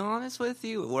 To be honest with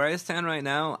you, where I stand right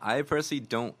now, I personally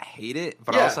don't hate it,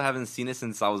 but Yeah. I also haven't seen it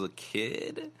since I was a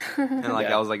kid, and Yeah.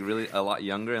 I was really a lot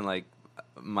younger, and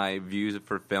my views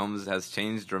for films has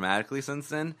changed dramatically since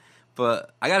then.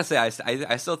 But I gotta say,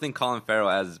 I still think Colin Farrell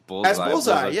as Bullseye, was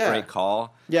a great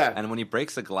call. Yeah. And when he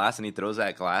breaks the glass and he throws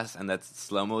that glass, and that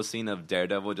slow-mo scene of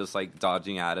Daredevil just like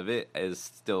dodging out of it is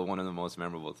still one of the most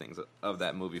memorable things of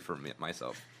that movie for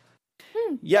myself.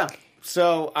 Yeah.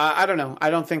 So I don't know. I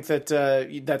don't think that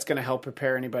that's going to help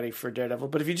prepare anybody for Daredevil.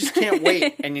 But if you just can't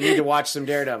wait and you need to watch some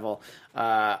Daredevil,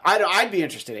 I'd be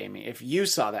interested, Amy, if you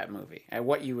saw that movie and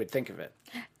what you would think of it.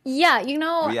 Yeah, you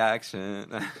know. Reaction.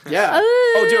 Yeah.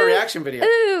 Do a reaction video.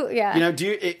 Ooh, yeah. You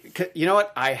know, you know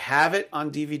what? I have it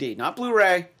on DVD, not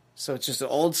Blu-ray. So it's just an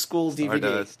old school DVD.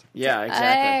 Stardust. Yeah,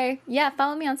 exactly. Yeah,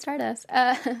 follow me on Stardust.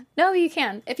 No, you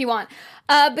can if you want.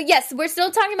 But yes, we're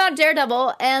still talking about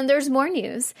Daredevil, and there's more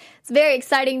news. It's very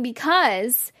exciting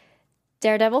because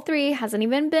Daredevil 3 hasn't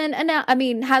even been announced. I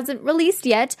mean, hasn't released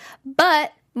yet,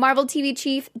 but Marvel TV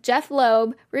chief Jeff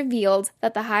Loeb revealed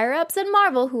that the higher-ups in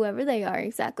Marvel, whoever they are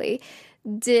exactly,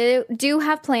 do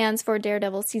have plans for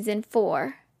Daredevil Season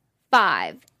 4,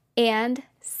 5, and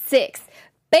 6.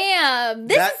 Bam!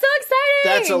 This is so exciting!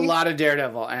 That's a lot of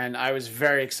Daredevil, and I was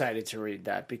very excited to read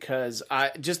that because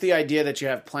just the idea that you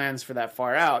have plans for that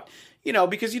far out, you know,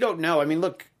 because you don't know. I mean,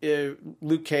 look,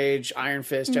 Luke Cage, Iron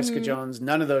Fist, Jessica Jones,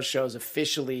 none of those shows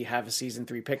officially have a season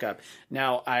 3 pickup.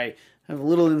 Now, I have a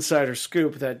little insider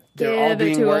scoop that they're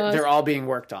all being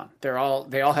worked on. They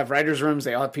all have writers' rooms.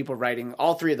 They all have people writing.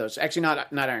 All 3 of those. Actually,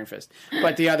 not Iron Fist,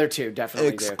 but the other 2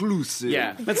 definitely exclusive. do.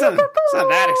 Yeah, it's not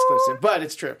that exclusive, but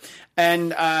it's true.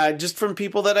 And just from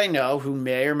people that I know who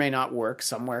may or may not work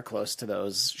somewhere close to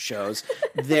those shows,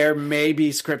 there may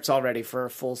be scripts already for a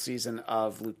full season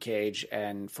of Luke Cage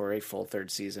and for a full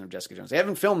 3rd season of Jessica Jones. They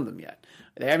haven't filmed them yet.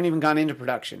 They haven't even gone into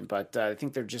production, but I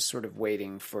think they're just sort of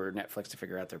waiting for Netflix to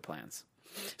figure out their plans.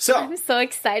 So I'm so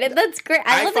excited. That's great.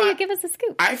 I love that you give us a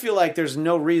scoop. I feel like there's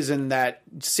no reason that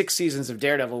 6 seasons of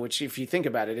Daredevil, which if you think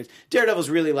about it, Daredevil's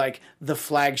really like the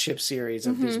flagship series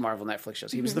of these Marvel Netflix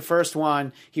shows. He was the first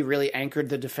one. He really anchored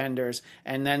the Defenders,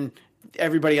 and then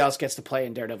everybody else gets to play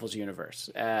in Daredevil's universe.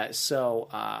 So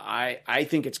I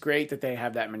think it's great that they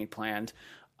have that many planned.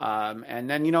 And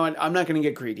then, you know what? I'm not going to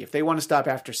get greedy. If they want to stop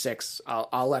after 6,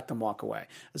 I'll let them walk away.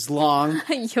 As long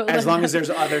as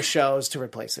there's other shows to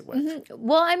replace it with.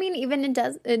 Well, I mean, even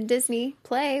in Disney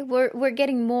Play, we're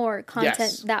getting more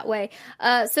content that way.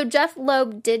 So Jeff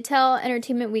Loeb did tell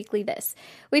Entertainment Weekly this.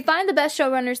 We find the best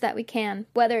showrunners that we can,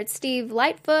 whether it's Steve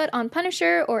Lightfoot on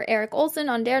Punisher or Eric Olson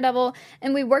on Daredevil,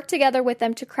 and we work together with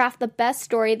them to craft the best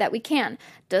story that we can.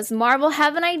 Does Marvel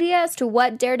have an idea as to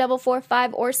what Daredevil 4,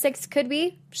 5, or 6 could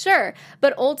be? Sure,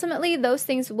 but ultimately those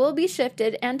things will be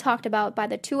shifted and talked about by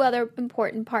the 2 other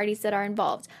important parties that are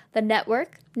involved, the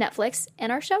network, Netflix,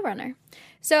 and our showrunner.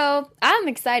 So I'm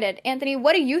excited. Anthony,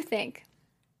 what do you think?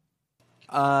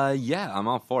 Yeah, I'm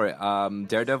all for it.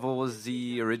 Daredevil was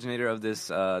the originator of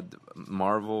this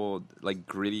Marvel like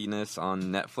grittiness on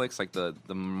Netflix, like the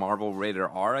Marvel rated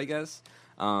R, I guess.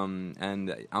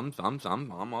 And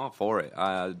I'm all for it.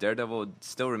 Daredevil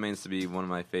still remains to be one of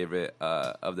my favorite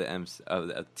of the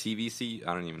TVC.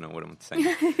 I don't even know what I'm saying.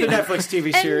 The Netflix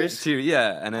TV series.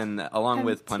 Yeah, and then along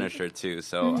with Punisher too.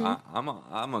 So I'm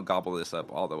gonna gobble this up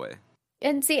all the way.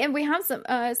 And we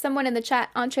have someone in the chat,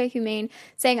 Entree Humane,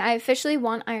 saying, I officially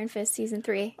want Iron Fist Season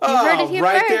 3. You heard it here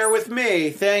right first. there with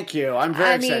me. Thank you. I'm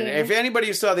very excited. If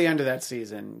anybody saw the end of that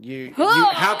season, you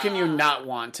how can you not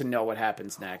want to know what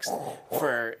happens next?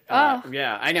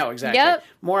 Yeah, I know, exactly. Yep.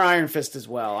 More Iron Fist as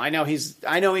well. I know he's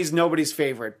nobody's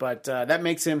favorite, but that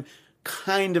makes him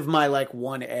kind of my like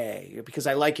 1A because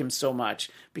I like him so much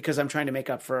because I'm trying to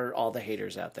make up for all the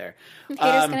haters out there.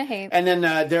 Haters gonna hate. And then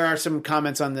there are some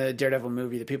comments on the Daredevil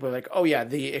movie that people are like, oh yeah,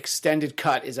 the extended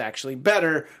cut is actually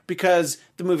better because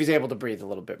the movie's able to breathe a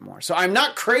little bit more. So I'm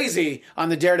not crazy on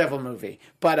the Daredevil movie,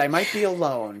 but I might be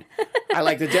alone. I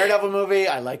like the Daredevil movie.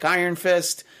 I like Iron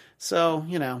Fist. So,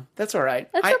 you know, that's all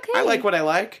right. That's okay. I like what I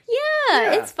like.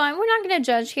 Yeah, it's fine. We're not going to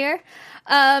judge here.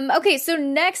 Okay, so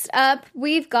next up,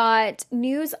 we've got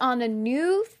news on a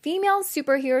new female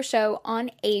superhero show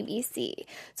on ABC.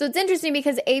 So it's interesting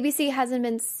because ABC hasn't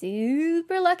been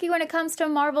super lucky when it comes to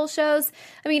Marvel shows.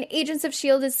 I mean, Agents of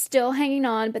S.H.I.E.L.D. is still hanging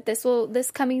on, but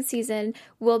this coming season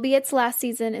will be its last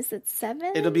season. Is it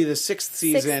 7? It'll be the 6th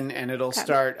season, and it'll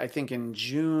start, I think, in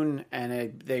June,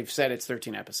 and they've said it's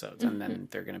 13 episodes, and then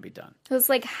they're going to be done. So it's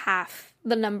like half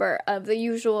the number of the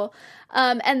usual.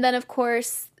 And then, of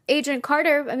course, Agent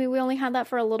Carter, I mean, we only had that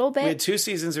for a little bit. We had 2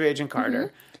 seasons of Agent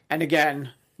Carter. And again,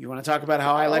 you want to talk about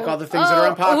how I like all the things that are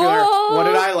unpopular. What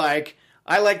did I like?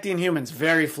 I like the Inhumans,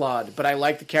 very flawed, but I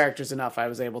like the characters enough. I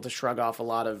was able to shrug off a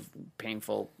lot of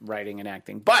painful writing and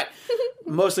acting, but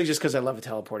mostly just because I love a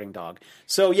teleporting dog.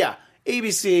 So yeah,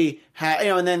 ABC had,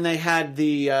 and then they had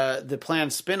the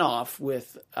planned spinoff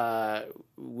with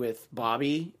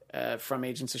Bobby from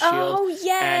Agents of S.H.I.E.L.D. Oh,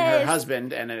 yes. and her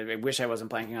husband, and I wish I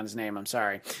wasn't blanking on his name. I'm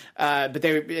sorry, but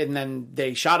then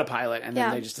they shot a pilot, and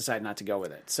then they just decided not to go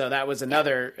with it. So that was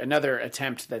another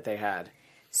attempt that they had.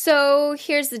 So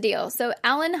here's the deal. So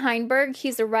Alan Heinberg,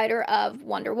 he's a writer of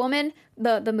Wonder Woman,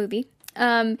 the movie.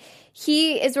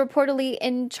 He is reportedly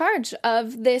in charge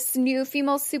of this new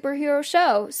female superhero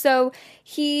show. So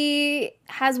he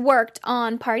has worked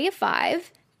on Party of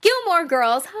Five, Gilmore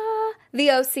Girls, The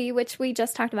OC, which we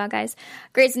just talked about, guys,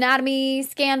 Grey's Anatomy,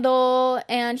 Scandal,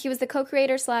 and he was the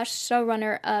co-creator /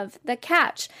 showrunner of The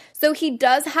Catch. So he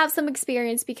does have some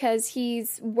experience because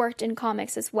he's worked in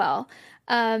comics as well.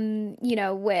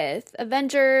 With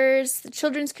Avengers, The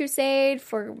Children's Crusade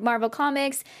for Marvel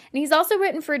Comics, and he's also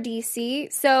written for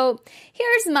DC. So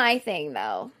here's my thing,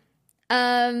 though.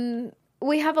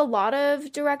 We have a lot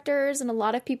of directors and a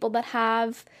lot of people that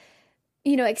have,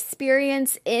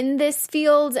 experience in this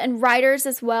field and writers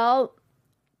as well.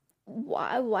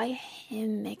 Why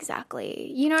him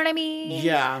exactly? You know what I mean?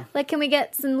 Yeah. Like, can we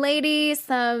get some ladies,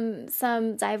 some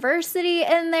diversity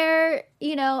in there?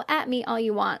 At me all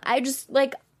you want. I just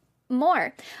like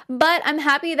more. But I'm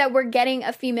happy that we're getting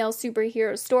a female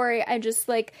superhero story. I just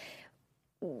like,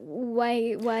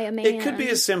 why a man? It could be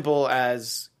as simple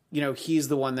as, he's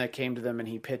the one that came to them and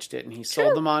he pitched it and he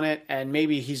sold them on it, and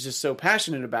maybe he's just so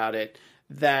passionate about it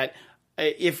that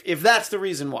if that's the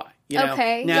reason why.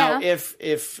 Okay, Now, if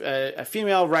a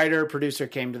female writer, producer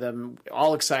came to them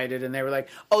all excited and they were like,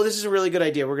 oh, this is a really good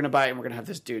idea, we're going to buy it and we're going to have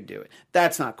this dude do it.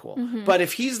 That's not cool. Mm-hmm. But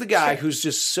if he's the guy who's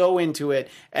just so into it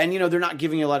and, they're not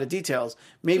giving you a lot of details,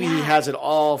 maybe he has it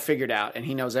all figured out and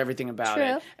he knows everything about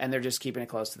it and they're just keeping it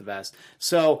close to the vest.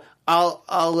 So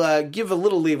I'll give a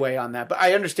little leeway on that. But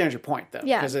I understand your point, though.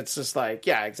 Because it's just like,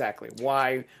 yeah, exactly.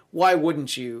 Why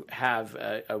wouldn't you have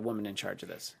a woman in charge of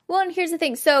this? Well, and here's the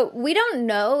thing. So we don't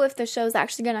know if the show's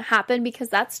actually going to happen because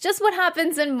that's just what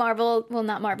happens in Marvel. Well,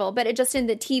 not Marvel, but just in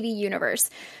the TV universe.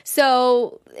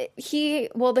 So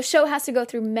the show has to go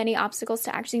through many obstacles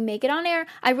to actually make it on air.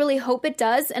 I really hope it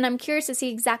does. And I'm curious to see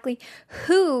exactly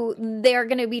who they're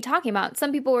going to be talking about.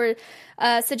 Some people were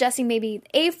suggesting maybe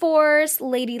A-Force,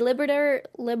 Lady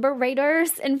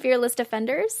Liberators, and Fearless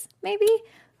Defenders, maybe.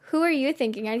 Who are you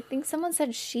thinking? I think someone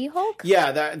said She-Hulk?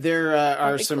 Yeah, there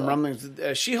are some rumblings.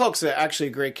 She-Hulk's actually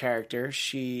a great character.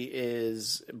 She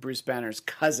is Bruce Banner's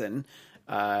cousin.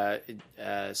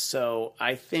 So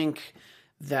I think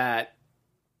that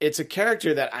it's a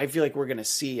character that I feel like we're going to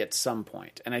see at some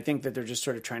point. And I think that they're just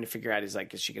sort of trying to figure out, is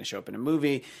she going to show up in a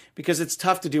movie? Because it's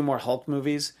tough to do more Hulk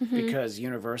movies because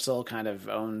Universal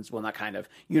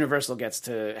Universal gets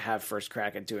to have first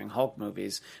crack at doing Hulk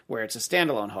movies where it's a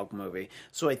standalone Hulk movie.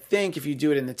 So I think if you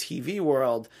do it in the TV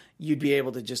world, you'd be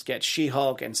able to just get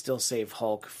She-Hulk and still save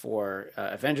Hulk for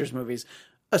Avengers movies,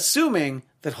 assuming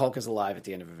that Hulk is alive at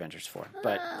the end of Avengers 4.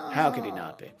 But how could he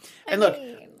not be? And look,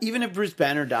 even if Bruce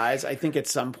Banner dies, I think at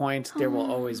some point there will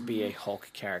always be a Hulk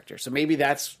character. So maybe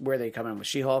that's where they come in with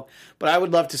She-Hulk. But I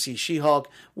would love to see She-Hulk.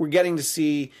 We're getting to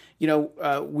see,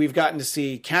 we've gotten to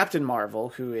see Captain Marvel,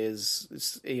 who is,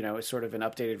 sort of an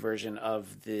updated version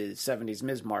of the 70s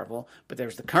Ms. Marvel. But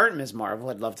there's the current Ms.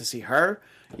 Marvel. I'd love to see her,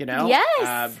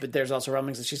 Yes. But there's also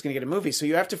rumblings that she's going to get a movie. So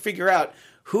you have to figure out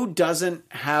who doesn't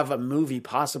have a movie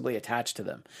possibly attached to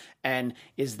them. And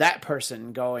is that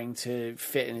person going to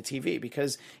fit in a TV?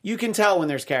 Because you can tell when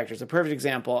there's characters. A perfect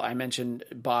example, I mentioned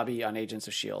Bobby on Agents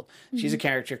of S.H.I.E.L.D. She's a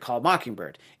character called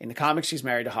Mockingbird. In the comics, she's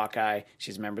married to Hawkeye.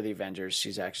 She's a member of the Avengers.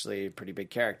 She's actually a pretty big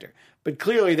character. But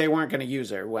clearly they weren't going to use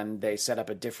her when they set up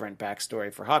a different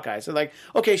backstory for Hawkeye. So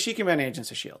okay, she can be on Agents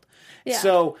of S.H.I.E.L.D. Yeah.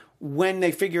 So when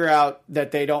they figure out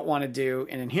that they don't want to do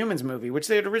an Inhumans movie, which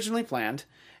they had originally planned,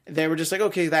 they were just like,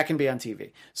 okay, that can be on TV.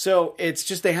 So it's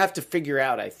just they have to figure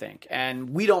out, I think.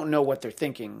 And we don't know what they're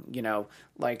thinking,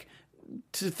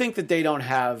 to think that they don't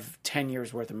have 10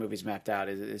 years worth of movies mapped out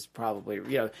is probably,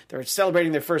 they're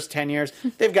celebrating their first 10 years.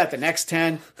 They've got the next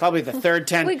 10, probably the third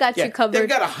 10. We got you covered. They've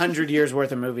got 100 years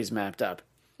worth of movies mapped up.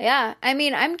 Yeah. I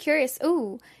mean, I'm curious.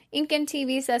 Ooh, Ink and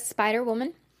TV says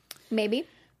Spider-Woman. Maybe.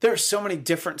 There are so many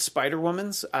different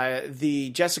Spider-Womans. The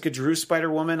Jessica Drew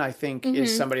Spider-Woman, I think,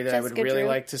 is somebody that I would really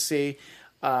like to see.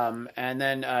 And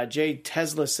then Jay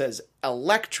Tesla says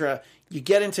Elektra. You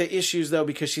get into issues, though,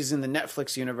 because she's in the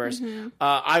Netflix universe.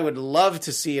 I would love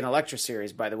to see an Elektra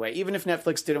series, by the way. Even if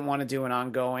Netflix didn't want to do an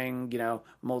ongoing,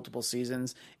 multiple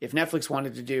seasons. If Netflix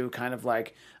wanted to do kind of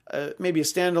like maybe a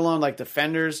standalone like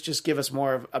Defenders, just give us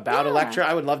more about Elektra.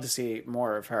 I would love to see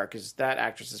more of her because that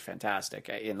actress is fantastic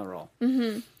in the role.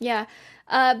 Yeah.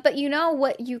 But you know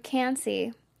what you can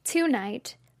see?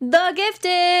 Tonight, The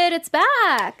Gifted, it's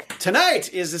back.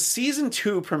 Tonight is the season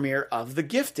 2 premiere of The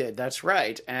Gifted. That's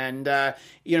right. And,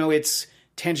 it's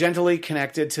tangentially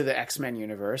connected to the X-Men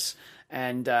universe.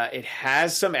 And it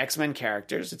has some X-Men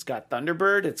characters. It's got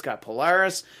Thunderbird. It's got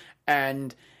Polaris.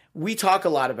 And we talk a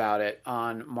lot about it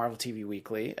on Marvel TV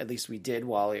Weekly. At least we did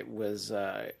while it was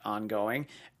ongoing.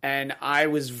 And I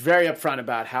was very upfront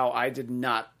about how I did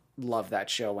not love that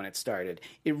show when it started.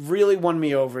 It really won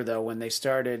me over, though, when they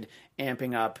started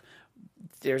amping up.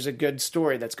 There's a good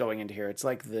story that's going into here. It's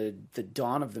like the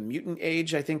dawn of the mutant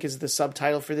age, I think is the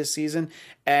subtitle for this season.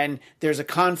 And there's a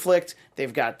conflict.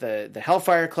 They've got the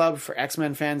Hellfire Club for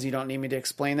X-Men fans. You don't need me to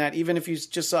explain that. Even if you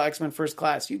just saw X-Men First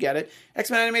Class, you get it.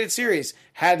 X-Men Animated Series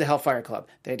had the Hellfire Club.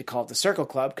 They had to call it the Circle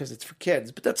Club because it's for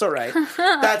kids, but that's all right.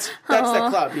 That's that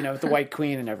club, with the White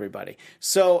Queen and everybody.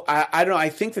 So I don't know. I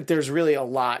think that there's really a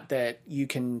lot that you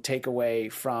can take away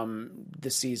from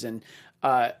the season.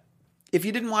 If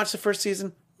you didn't watch the first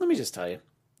season, let me just tell you,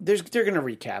 they're going to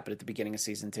recap it at the beginning of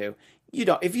season 2.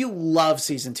 If you love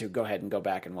season 2, go ahead and go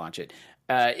back and watch it.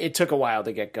 It took a while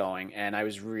to get going, and I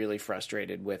was really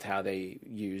frustrated with how they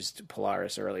used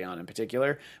Polaris early on in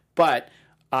particular. But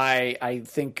I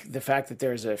think the fact that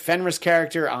there's a Fenris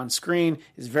character on screen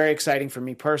is very exciting for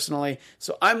me personally.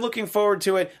 So I'm looking forward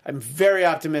to it. I'm very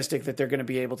optimistic that they're going to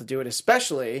be able to do it,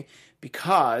 especially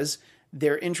because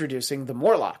they're introducing the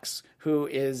Morlocks, who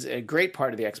is a great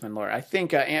part of the X-Men lore. I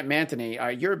think, Aunt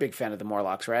Manthony, you're a big fan of the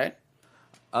Morlocks, right?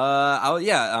 I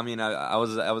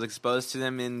was exposed to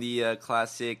them in the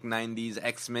classic '90s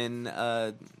X-Men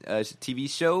TV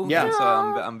show. Yeah, so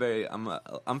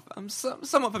I'm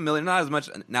somewhat familiar, not as much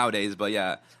nowadays, but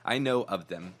yeah, I know of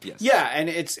them. Yes. Yeah, and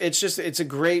it's a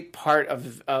great part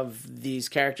of these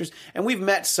characters, and we've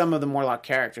met some of the Morlock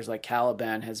characters, like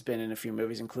Caliban has been in a few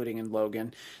movies, including in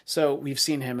Logan. So we've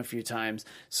seen him a few times.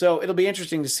 So it'll be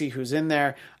interesting to see who's in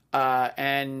there.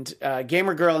 And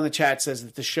Gamer Girl in the chat says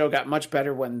that the show got much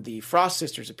better when the Frost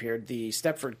Sisters appeared, the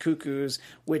Stepford Cuckoos,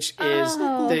 which is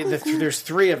there's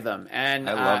 3 of them, and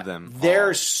I love them.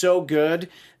 They're so good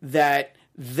that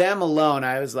them alone,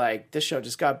 I was like, this show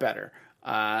just got better.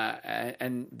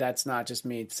 And that's not just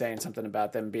me saying something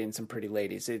about them being some pretty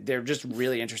ladies. They're just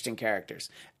really interesting characters,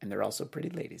 and they're also pretty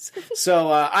ladies.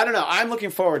 So I don't know. I'm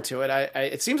looking forward to it.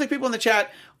 It seems like people in the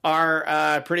chat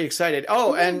are pretty excited.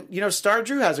 Oh, and Star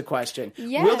Drew has a question.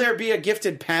 Yeah. Will there be a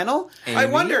Gifted panel? Amy? I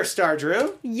wonder, Star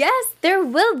Drew. Yes, there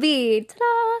will be.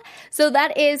 Ta-da! So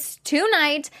that is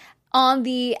tonight on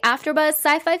the AfterBuzz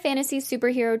Sci-Fi Fantasy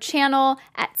Superhero channel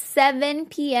at 7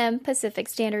 p.m. Pacific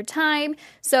Standard Time.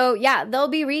 So, yeah, they'll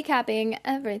be recapping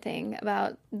everything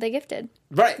about The Gifted.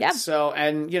 Right. Yeah. So,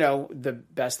 and the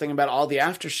best thing about all the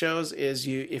after shows is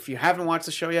if you haven't watched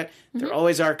the show yet, they're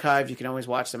always archived. You can always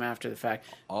watch them after the fact.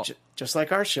 Just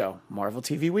like our show, Marvel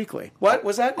TV Weekly. What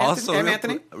was that? Also,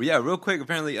 Anthony? Real quick.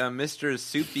 Apparently, Mr.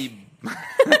 Soupy.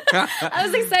 I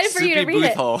was excited for you to read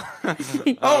it.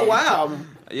 Oh wow.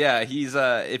 Yeah, he's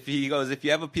if you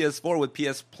have a PS4 with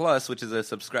PS Plus, which is a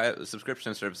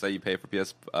subscription service that you pay for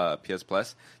PS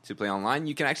Plus to play online,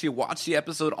 you can actually watch the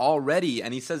episode already,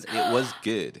 and he says it was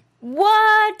good.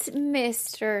 What,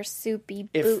 Mr. Soupy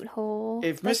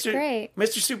Boothole? That's great.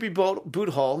 Mr. Soupy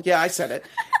Boothole, yeah, I said it.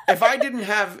 If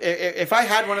I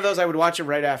had one of those, I would watch it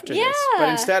right after this. But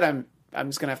instead, I'm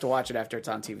just gonna have to watch it after it's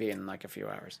on TV in like a few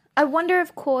hours. I wonder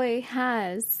if Koi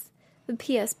has the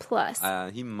PS Plus.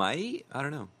 He might. I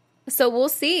don't know. So we'll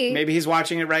see. Maybe he's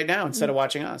watching it right now instead of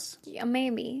watching us. Yeah,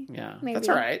 maybe. Yeah, maybe. that's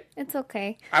all right. It's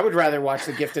okay. I would rather watch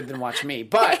The Gifted than watch me,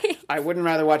 but I wouldn't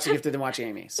rather watch The Gifted than watch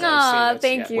Amy. So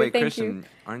thank you. Wait, thank Christian, you.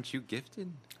 aren't you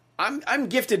gifted? I'm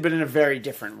gifted, but in a very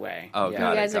different way. Oh, yeah. got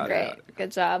You guys it, are great.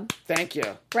 Good job. Thank you.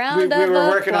 Round we of were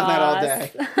working on that all applause.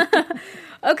 day.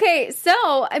 Okay,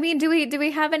 so I mean, do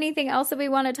we have anything else that we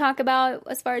want to talk about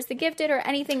as far as The Gifted, or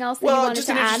anything else that you wanted just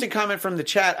to an add? interesting comment from the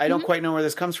chat. I don't quite know where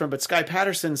this comes from, but Sky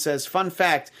Patterson says, fun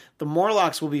fact, the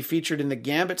Morlocks will be featured in the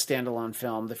Gambit standalone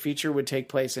film. The feature would take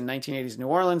place in 1980s New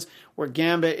Orleans, where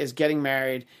Gambit is getting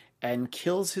married and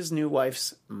kills his new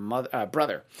wife's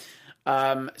brother.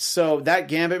 So that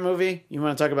Gambit movie, you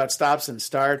want to talk about stops and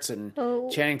starts, and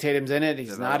Channing Tatum's in it.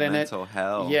 He's not in it. Developmental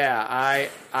hell. Yeah,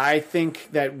 I think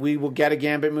that we will get a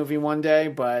Gambit movie one day,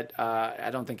 but I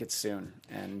don't think it's soon.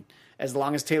 And as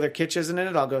long as Taylor Kitsch isn't in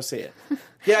it, I'll go see it.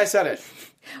 Yeah, I said it.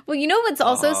 Well, you know what's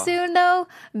also soon though?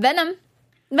 Venom.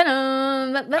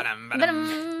 Venom.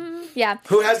 Yeah.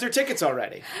 Who has their tickets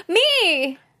already?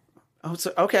 Me. Oh,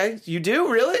 so, okay. You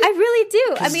do? Really? I really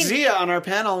do. I mean, Zia on our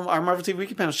panel, our Marvel TV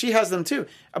Weekly panel, she has them too.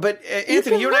 But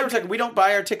Anthony, you and I were talking, we don't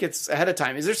buy our tickets ahead of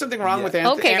time. Is there something wrong with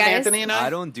Okay, guys. Anthony and I?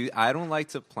 I don't like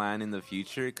to plan in the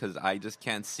future because I just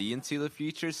can't see into the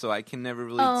future, so I can never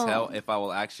really tell if I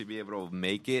will actually be able to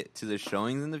make it to the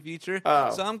showings in the future. Oh.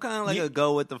 So I'm kind of like a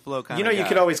go with the flow kind of You guy.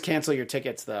 could always cancel your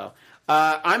tickets though.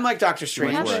 I'm like Doctor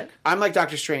Strange. much work. I'm like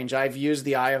Doctor Strange. I've used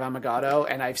the Eye of Amagado,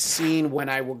 and I've seen when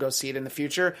I will go see it in the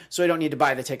future, so I don't need to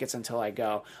buy the tickets until I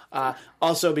go.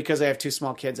 Also, because I have 2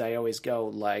 small kids, I always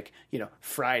go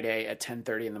Friday at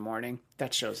 10:30 in the morning.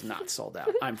 That show's not sold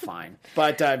out. I'm fine,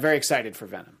 but very excited for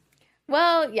Venom.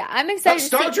 well, yeah, I'm excited.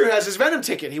 Star to see- Drew has his Venom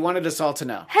ticket. He wanted us all to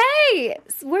know. Hey,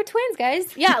 we're twins,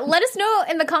 guys. Yeah, let us know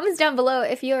in the comments down below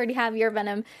if you already have your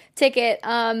Venom ticket.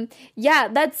 Yeah,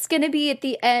 that's gonna be at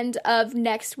the end of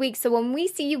next week. So when we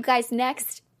see you guys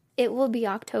next, it will be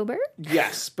October.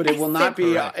 Yes, but it will not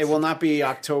be. It will not be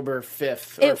October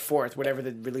 5th or 4th, whatever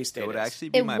the release date It would is. actually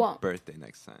be It my won't. birthday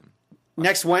next time.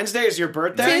 Next Wednesday is your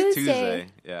birthday. Tuesday.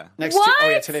 Yeah. Oh yeah,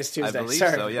 What? today's I Tuesday. believe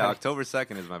Sorry, so. Yeah, everybody. October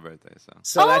 2nd is my birthday.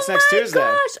 So that's next Tuesday.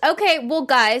 Gosh. Okay, well,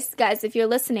 guys, if you're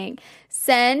listening,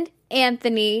 send Aunt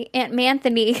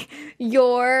Manthony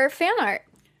your fan art.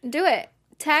 Do it.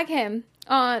 Tag him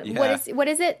on Yeah. what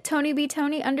is it? Tony B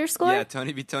Tony _ Yeah,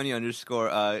 Tony B Tony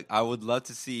 _. I would love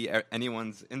to see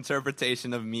anyone's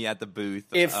interpretation of me at the booth.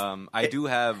 I do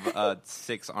have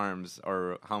 6 arms,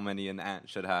 or how many an ant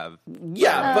should have.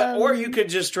 Yeah, or you could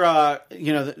just draw,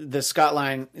 the Scott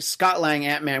Lang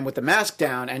Ant-Man with the mask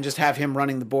down, and just have him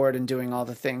running the board and doing all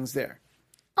the things there.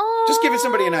 Oh, Just giving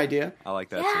somebody an idea. I like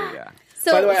that too. Yeah.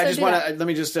 So, By the way, I so just do want that. to let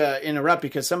me just interrupt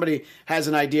because somebody has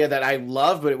an idea that I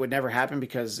love, but it would never happen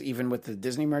because even with the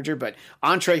Disney merger. But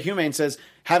Entree Humane says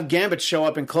have Gambit show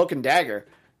up in Cloak and Dagger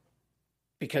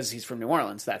because he's from New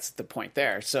Orleans. That's the point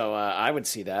there. So I would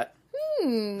see that.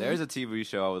 There's a TV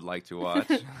show I would like to watch.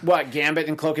 What, Gambit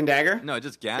and Cloak and Dagger? No,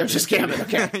 just Gambit. Just Gambit.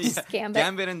 Okay. Yeah. Gambit.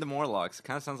 Gambit and the Morlocks. It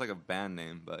kind of sounds like a band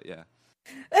name, but yeah.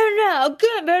 And now,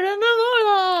 Gambit and the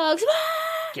Morlocks.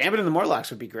 Gambit and the Morlocks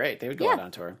would be great. They would go Yeah. out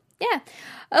on tour. Yeah.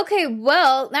 Okay,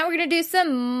 well, now we're going to do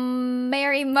some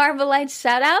Merry Marvelite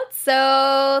shout-outs.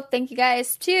 So, thank you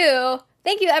guys, too.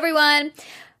 Thank you, everyone.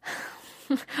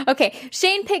 Okay,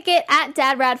 Shane Pickett at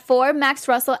DadRad4, Max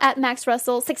Russell at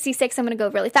MaxRussell66. I'm going to go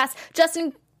really fast.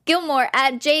 Justin Gilmore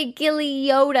at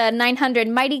JGilliota900,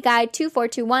 Mighty Guy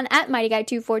 2421 at Mighty Guy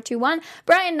 2421,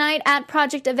 Brian Knight at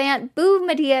Project Avant, Boo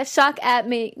Media Shock at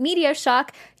Media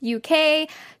Shock UK,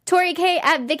 Tori K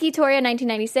at Vicky Toria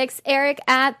 1996, Eric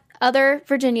at Other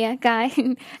Virginia Guy,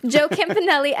 Joe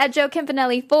Campanelli at Joe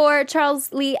Campanelli 4,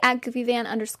 Charles Lee at Goofy Van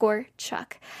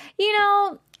 _Chuck.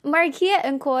 Marquia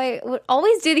and Koi would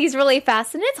always do these really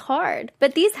fast, and it's hard.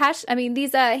 But these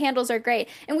handles are great.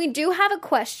 And we do have a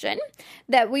question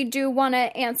that we do want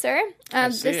to answer.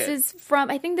 This is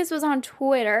from, I think this was on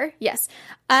Twitter. Yes.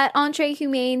 Entree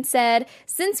Humane said,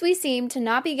 since we seem to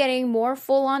not be getting more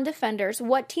full-on Defenders,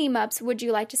 what team-ups would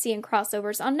you like to see in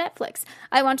crossovers on Netflix?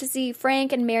 I want to see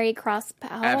Frank and Mary cross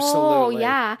paths. Absolutely. Oh,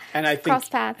 yeah. And I cross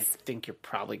think, paths. I think you're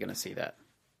probably going to see that.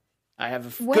 I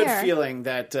have a Where? good feeling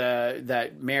that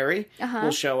Mary will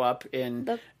show up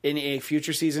in a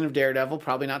future season of Daredevil,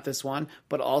 probably not this one,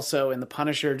 but also in The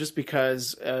Punisher, just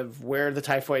because of where the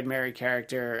Typhoid Mary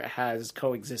character has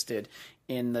coexisted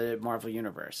in the Marvel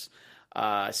Universe.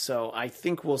 So I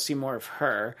think we'll see more of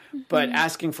her. But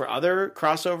asking for other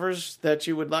crossovers that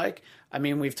you would like, I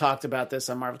mean, we've talked about this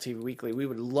on Marvel TV Weekly. We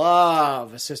would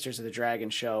love a Sisters of the Dragon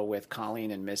show with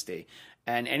Colleen and Misty.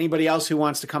 And anybody else who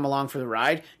wants to come along for the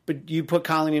ride, but you put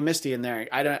Colleen and Misty in there.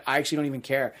 I actually don't even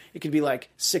care. It could be like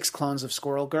 6 clones of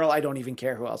Squirrel Girl. I don't even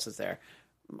care who else is there.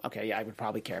 Okay, yeah, I would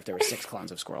probably care if there were 6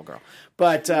 clones of Squirrel Girl.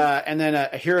 But and then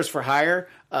a Heroes for Hire,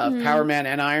 Power Man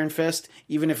and Iron Fist.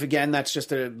 Even if again that's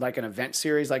just like an event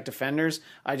series like Defenders,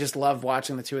 I just love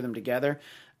watching the two of them together.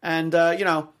 And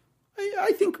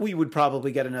I think we would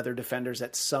probably get another Defenders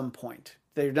at some point.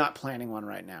 They're not planning one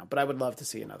right now, but I would love to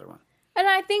see another one. And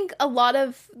I think a lot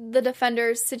of the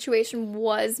Defenders situation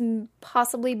was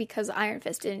possibly because Iron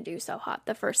Fist didn't do so hot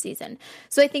the first season.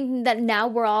 So I think that now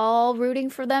we're all rooting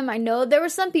for them. I know there were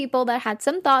some people that had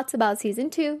some thoughts about season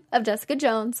 2 of Jessica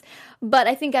Jones, but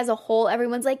I think as a whole,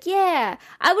 everyone's like, yeah,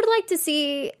 I would like to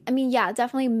see,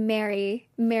 definitely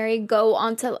Mary go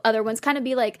on to other ones, kind of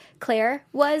be like Claire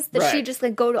was, that she just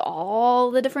like go to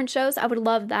all the different shows. I would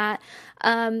love that.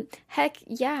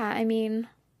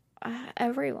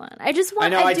 Everyone. I just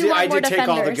want. I do want I more did take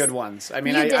all the Defenders. good ones. I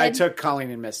mean, You I did. took Colleen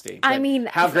and Misty. But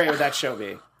how great would that show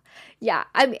be? Yeah,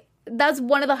 that's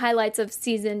one of the highlights of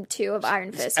season 2 of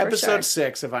Iron Fist. For Episode sure.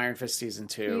 6 of Iron Fist season You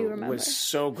 2 remember. was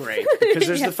so great because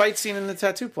there's the fight scene in the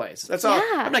tattoo place. That's all.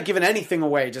 Yeah. I'm not giving anything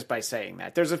away just by saying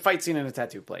that. There's a fight scene in a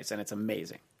tattoo place, and it's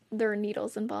amazing. There are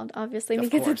needles involved, obviously, Of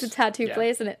because course. it's a tattoo Yeah.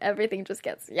 place, and everything just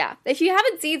gets If you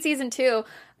haven't seen season 2,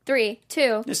 3,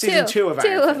 2, Season 2 of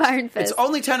Iron Fist. It's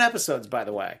only 10 episodes, by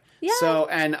the way. Yeah. So,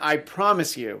 and I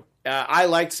promise you, I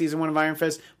liked season 1 of Iron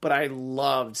Fist, but I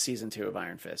loved season 2 of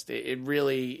Iron Fist. It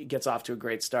really gets off to a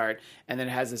great start, and then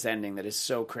it has this ending that is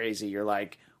so crazy. You're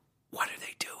like, what are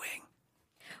they doing?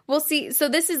 We'll see. So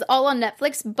this is all on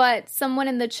Netflix, but someone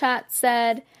in the chat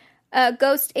said,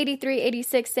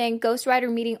 Ghost8386 saying Ghost Rider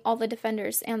meeting all the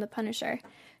Defenders and the Punisher.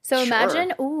 So Sure.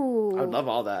 imagine, ooh. I would love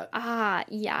all that.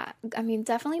 Yeah. I mean,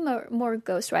 definitely more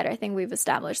Ghost Rider. I think we've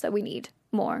established that we need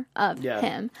more of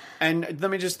him. And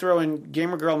let me just throw in,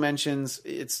 Gamer Girl mentions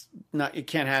it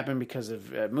can't happen because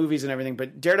of movies and everything,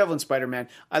 but Daredevil and Spider-Man,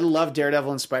 I love Daredevil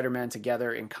and Spider-Man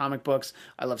together in comic books.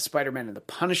 I love Spider-Man and the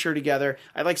Punisher together.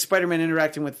 I like Spider-Man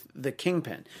interacting with the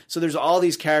Kingpin. So there's all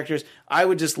these characters. I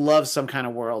would just love some kind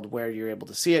of world where you're able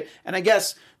to see it. And I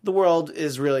guess the world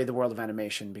is really the world of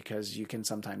animation because you can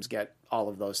sometimes get all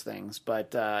of those things.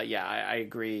 But I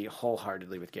agree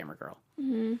wholeheartedly with Gamer Girl.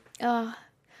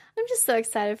 I'm just so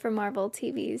excited for Marvel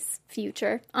TV's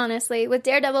future, honestly. With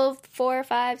Daredevil 4,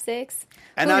 5, 6,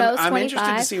 And who knows, I'm 25.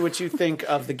 interested to see what you think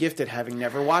of The Gifted, having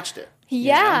never watched it.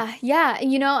 Yeah.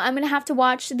 You know, I'm going to have to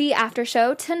watch the after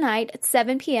show tonight at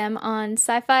 7 p.m. on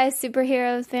Sci-Fi,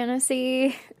 Superheroes,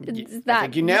 Fantasy. I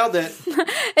think you nailed it.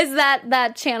 Is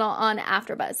that channel on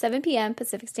AfterBuzz, 7 p.m.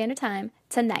 Pacific Standard Time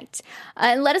tonight.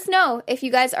 And let us know if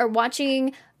you guys are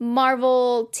watching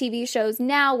Marvel TV shows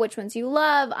now, which ones you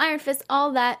love, Iron Fist,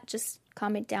 all that. Just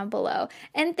comment down below.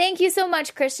 And thank you so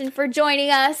much, Christian, for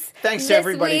joining us. Thanks to this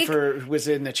everybody week. who was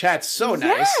in the chat. So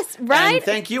nice. Yes, right? And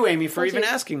thank you, Amy, for even you.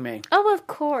 asking me. Oh, of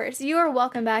course. You are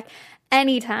welcome back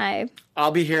anytime.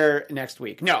 I'll be here next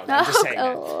week. No, I'm just saying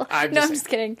that. I'm just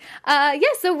kidding.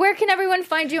 So where can everyone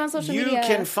find you on social You media?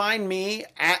 can find me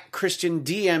at Christian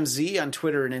DMZ on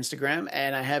Twitter and Instagram,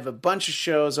 and I have a bunch of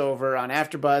shows over on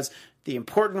AfterBuzz. The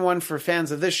important one for fans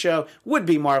of this show would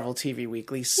be Marvel TV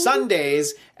Weekly,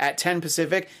 Sundays at 10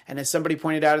 Pacific. And as somebody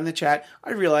pointed out in the chat, I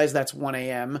realize that's 1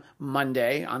 a.m.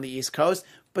 Monday on the East Coast.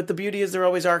 But the beauty is they're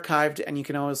always archived, and you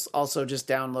can always also just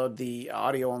download the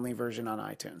audio-only version on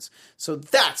iTunes. So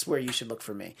that's where you should look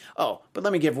for me. Oh, but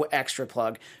let me give extra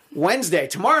plug. Wednesday,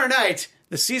 tomorrow night,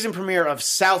 the season premiere of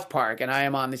South Park, and I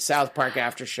am on the South Park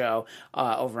after show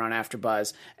over on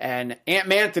AfterBuzz. And Aunt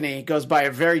Manthony goes by a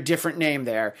very different name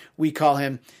there. We call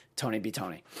him Tony B.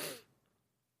 Tony.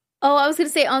 Oh, I was going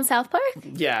to say on South Park?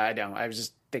 Yeah, I know. I was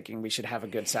just thinking we should have a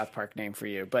good South Park name for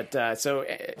you. But so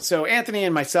Anthony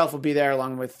and myself will be there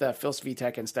along with Phil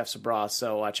Svitek and Steph Sabra.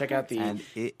 So check out And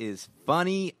it is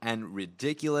funny and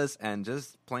ridiculous and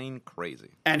just plain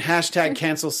crazy. and hashtag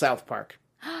cancel South Park.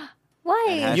 Why?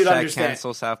 And You'd hashtag understand.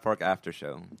 cancel South Park after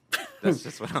show. That's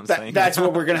just what I'm saying. That's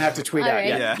what we're going to have to tweet All out. right.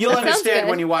 Yeah. Yeah. You'll That sounds understand good.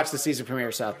 when you watch the season premiere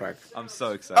of South Park. I'm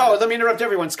so excited. Oh, let me interrupt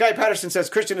everyone. Sky Patterson says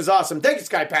Christian is awesome. Thank you,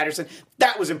 Sky Patterson.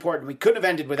 That was important. We couldn't have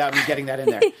ended without me getting that in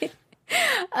there.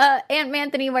 Aunt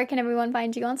Anthony, where can everyone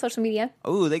find you on social media?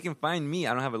 Oh, they can find me.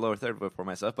 I don't have a lower third for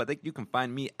myself, but you can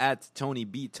find me at Tony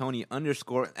B Tony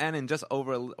 _ and in just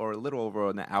over or a little over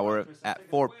an hour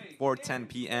at 4:10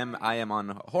 p.m. I am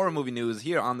on Horror Movie News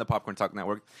here on the Popcorn Talk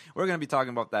Network. We're going to be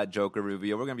talking about that Joker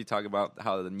review. We're going to be talking about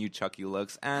how the new Chucky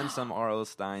looks and some R.L.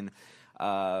 Stein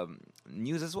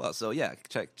news as well. So yeah,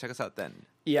 check us out then.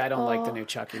 Yeah, I don't like the new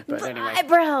Chucky, but anyway.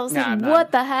 Eyebrows. Nah, I'm not.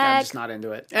 What the heck? I'm just not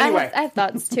into it. Anyway. I have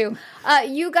thoughts too.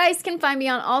 You guys can find me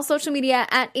on all social media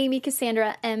at Amy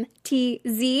Cassandra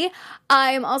MTZ.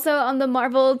 I am also on the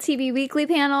Marvel TV Weekly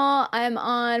panel. I'm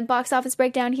on Box Office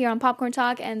Breakdown here on Popcorn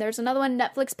Talk, and there's another one,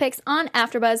 Netflix Picks, on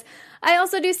AfterBuzz. I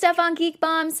also do stuff on Geek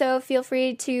Bomb, so feel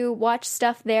free to watch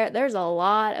stuff there. There's a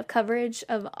lot of coverage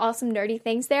of awesome nerdy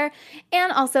things there,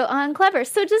 and also on Clever.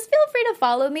 So just feel free to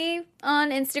follow me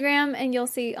on Instagram, and you'll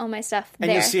see all my stuff And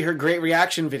there. you'll see her great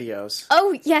reaction videos.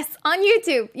 Oh, yes, on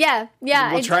YouTube. Yeah.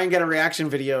 We'll try and get a reaction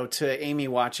video to Amy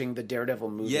watching the Daredevil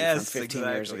movie from 15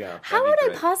 years ago. How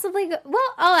would I possibly go? Well,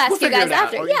 I'll ask We'll you figure guys it out.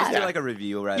 after. Or you just Yeah. do like a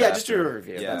review right Yeah, after. just do a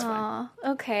review. Yeah. That's fine.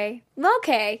 Aw, okay. We'll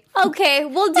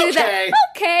do that. Okay.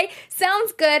 Okay.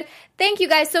 Sounds good. Thank you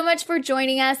guys so much for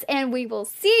joining us, and we will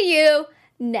see you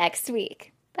next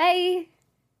week. Bye.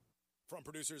 From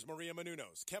producers Maria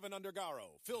Menounos, Kevin Undergaro,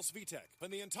 Phil Svitek,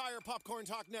 and the entire Popcorn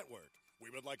Talk Network, we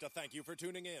would like to thank you for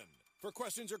tuning in. For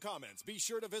questions or comments, be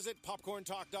sure to visit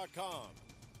popcorntalk.com.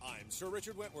 I'm Sir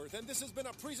Richard Wentworth, and this has been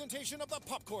a presentation of the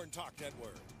Popcorn Talk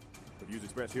Network. The views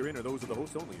expressed herein are those of the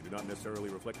hosts only and do not necessarily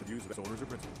reflect the views of its owners or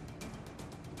principals.